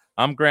him,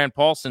 I'm Grant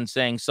Paulson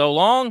saying so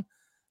long,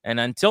 and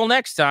until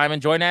next time,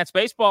 enjoy Nats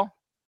baseball.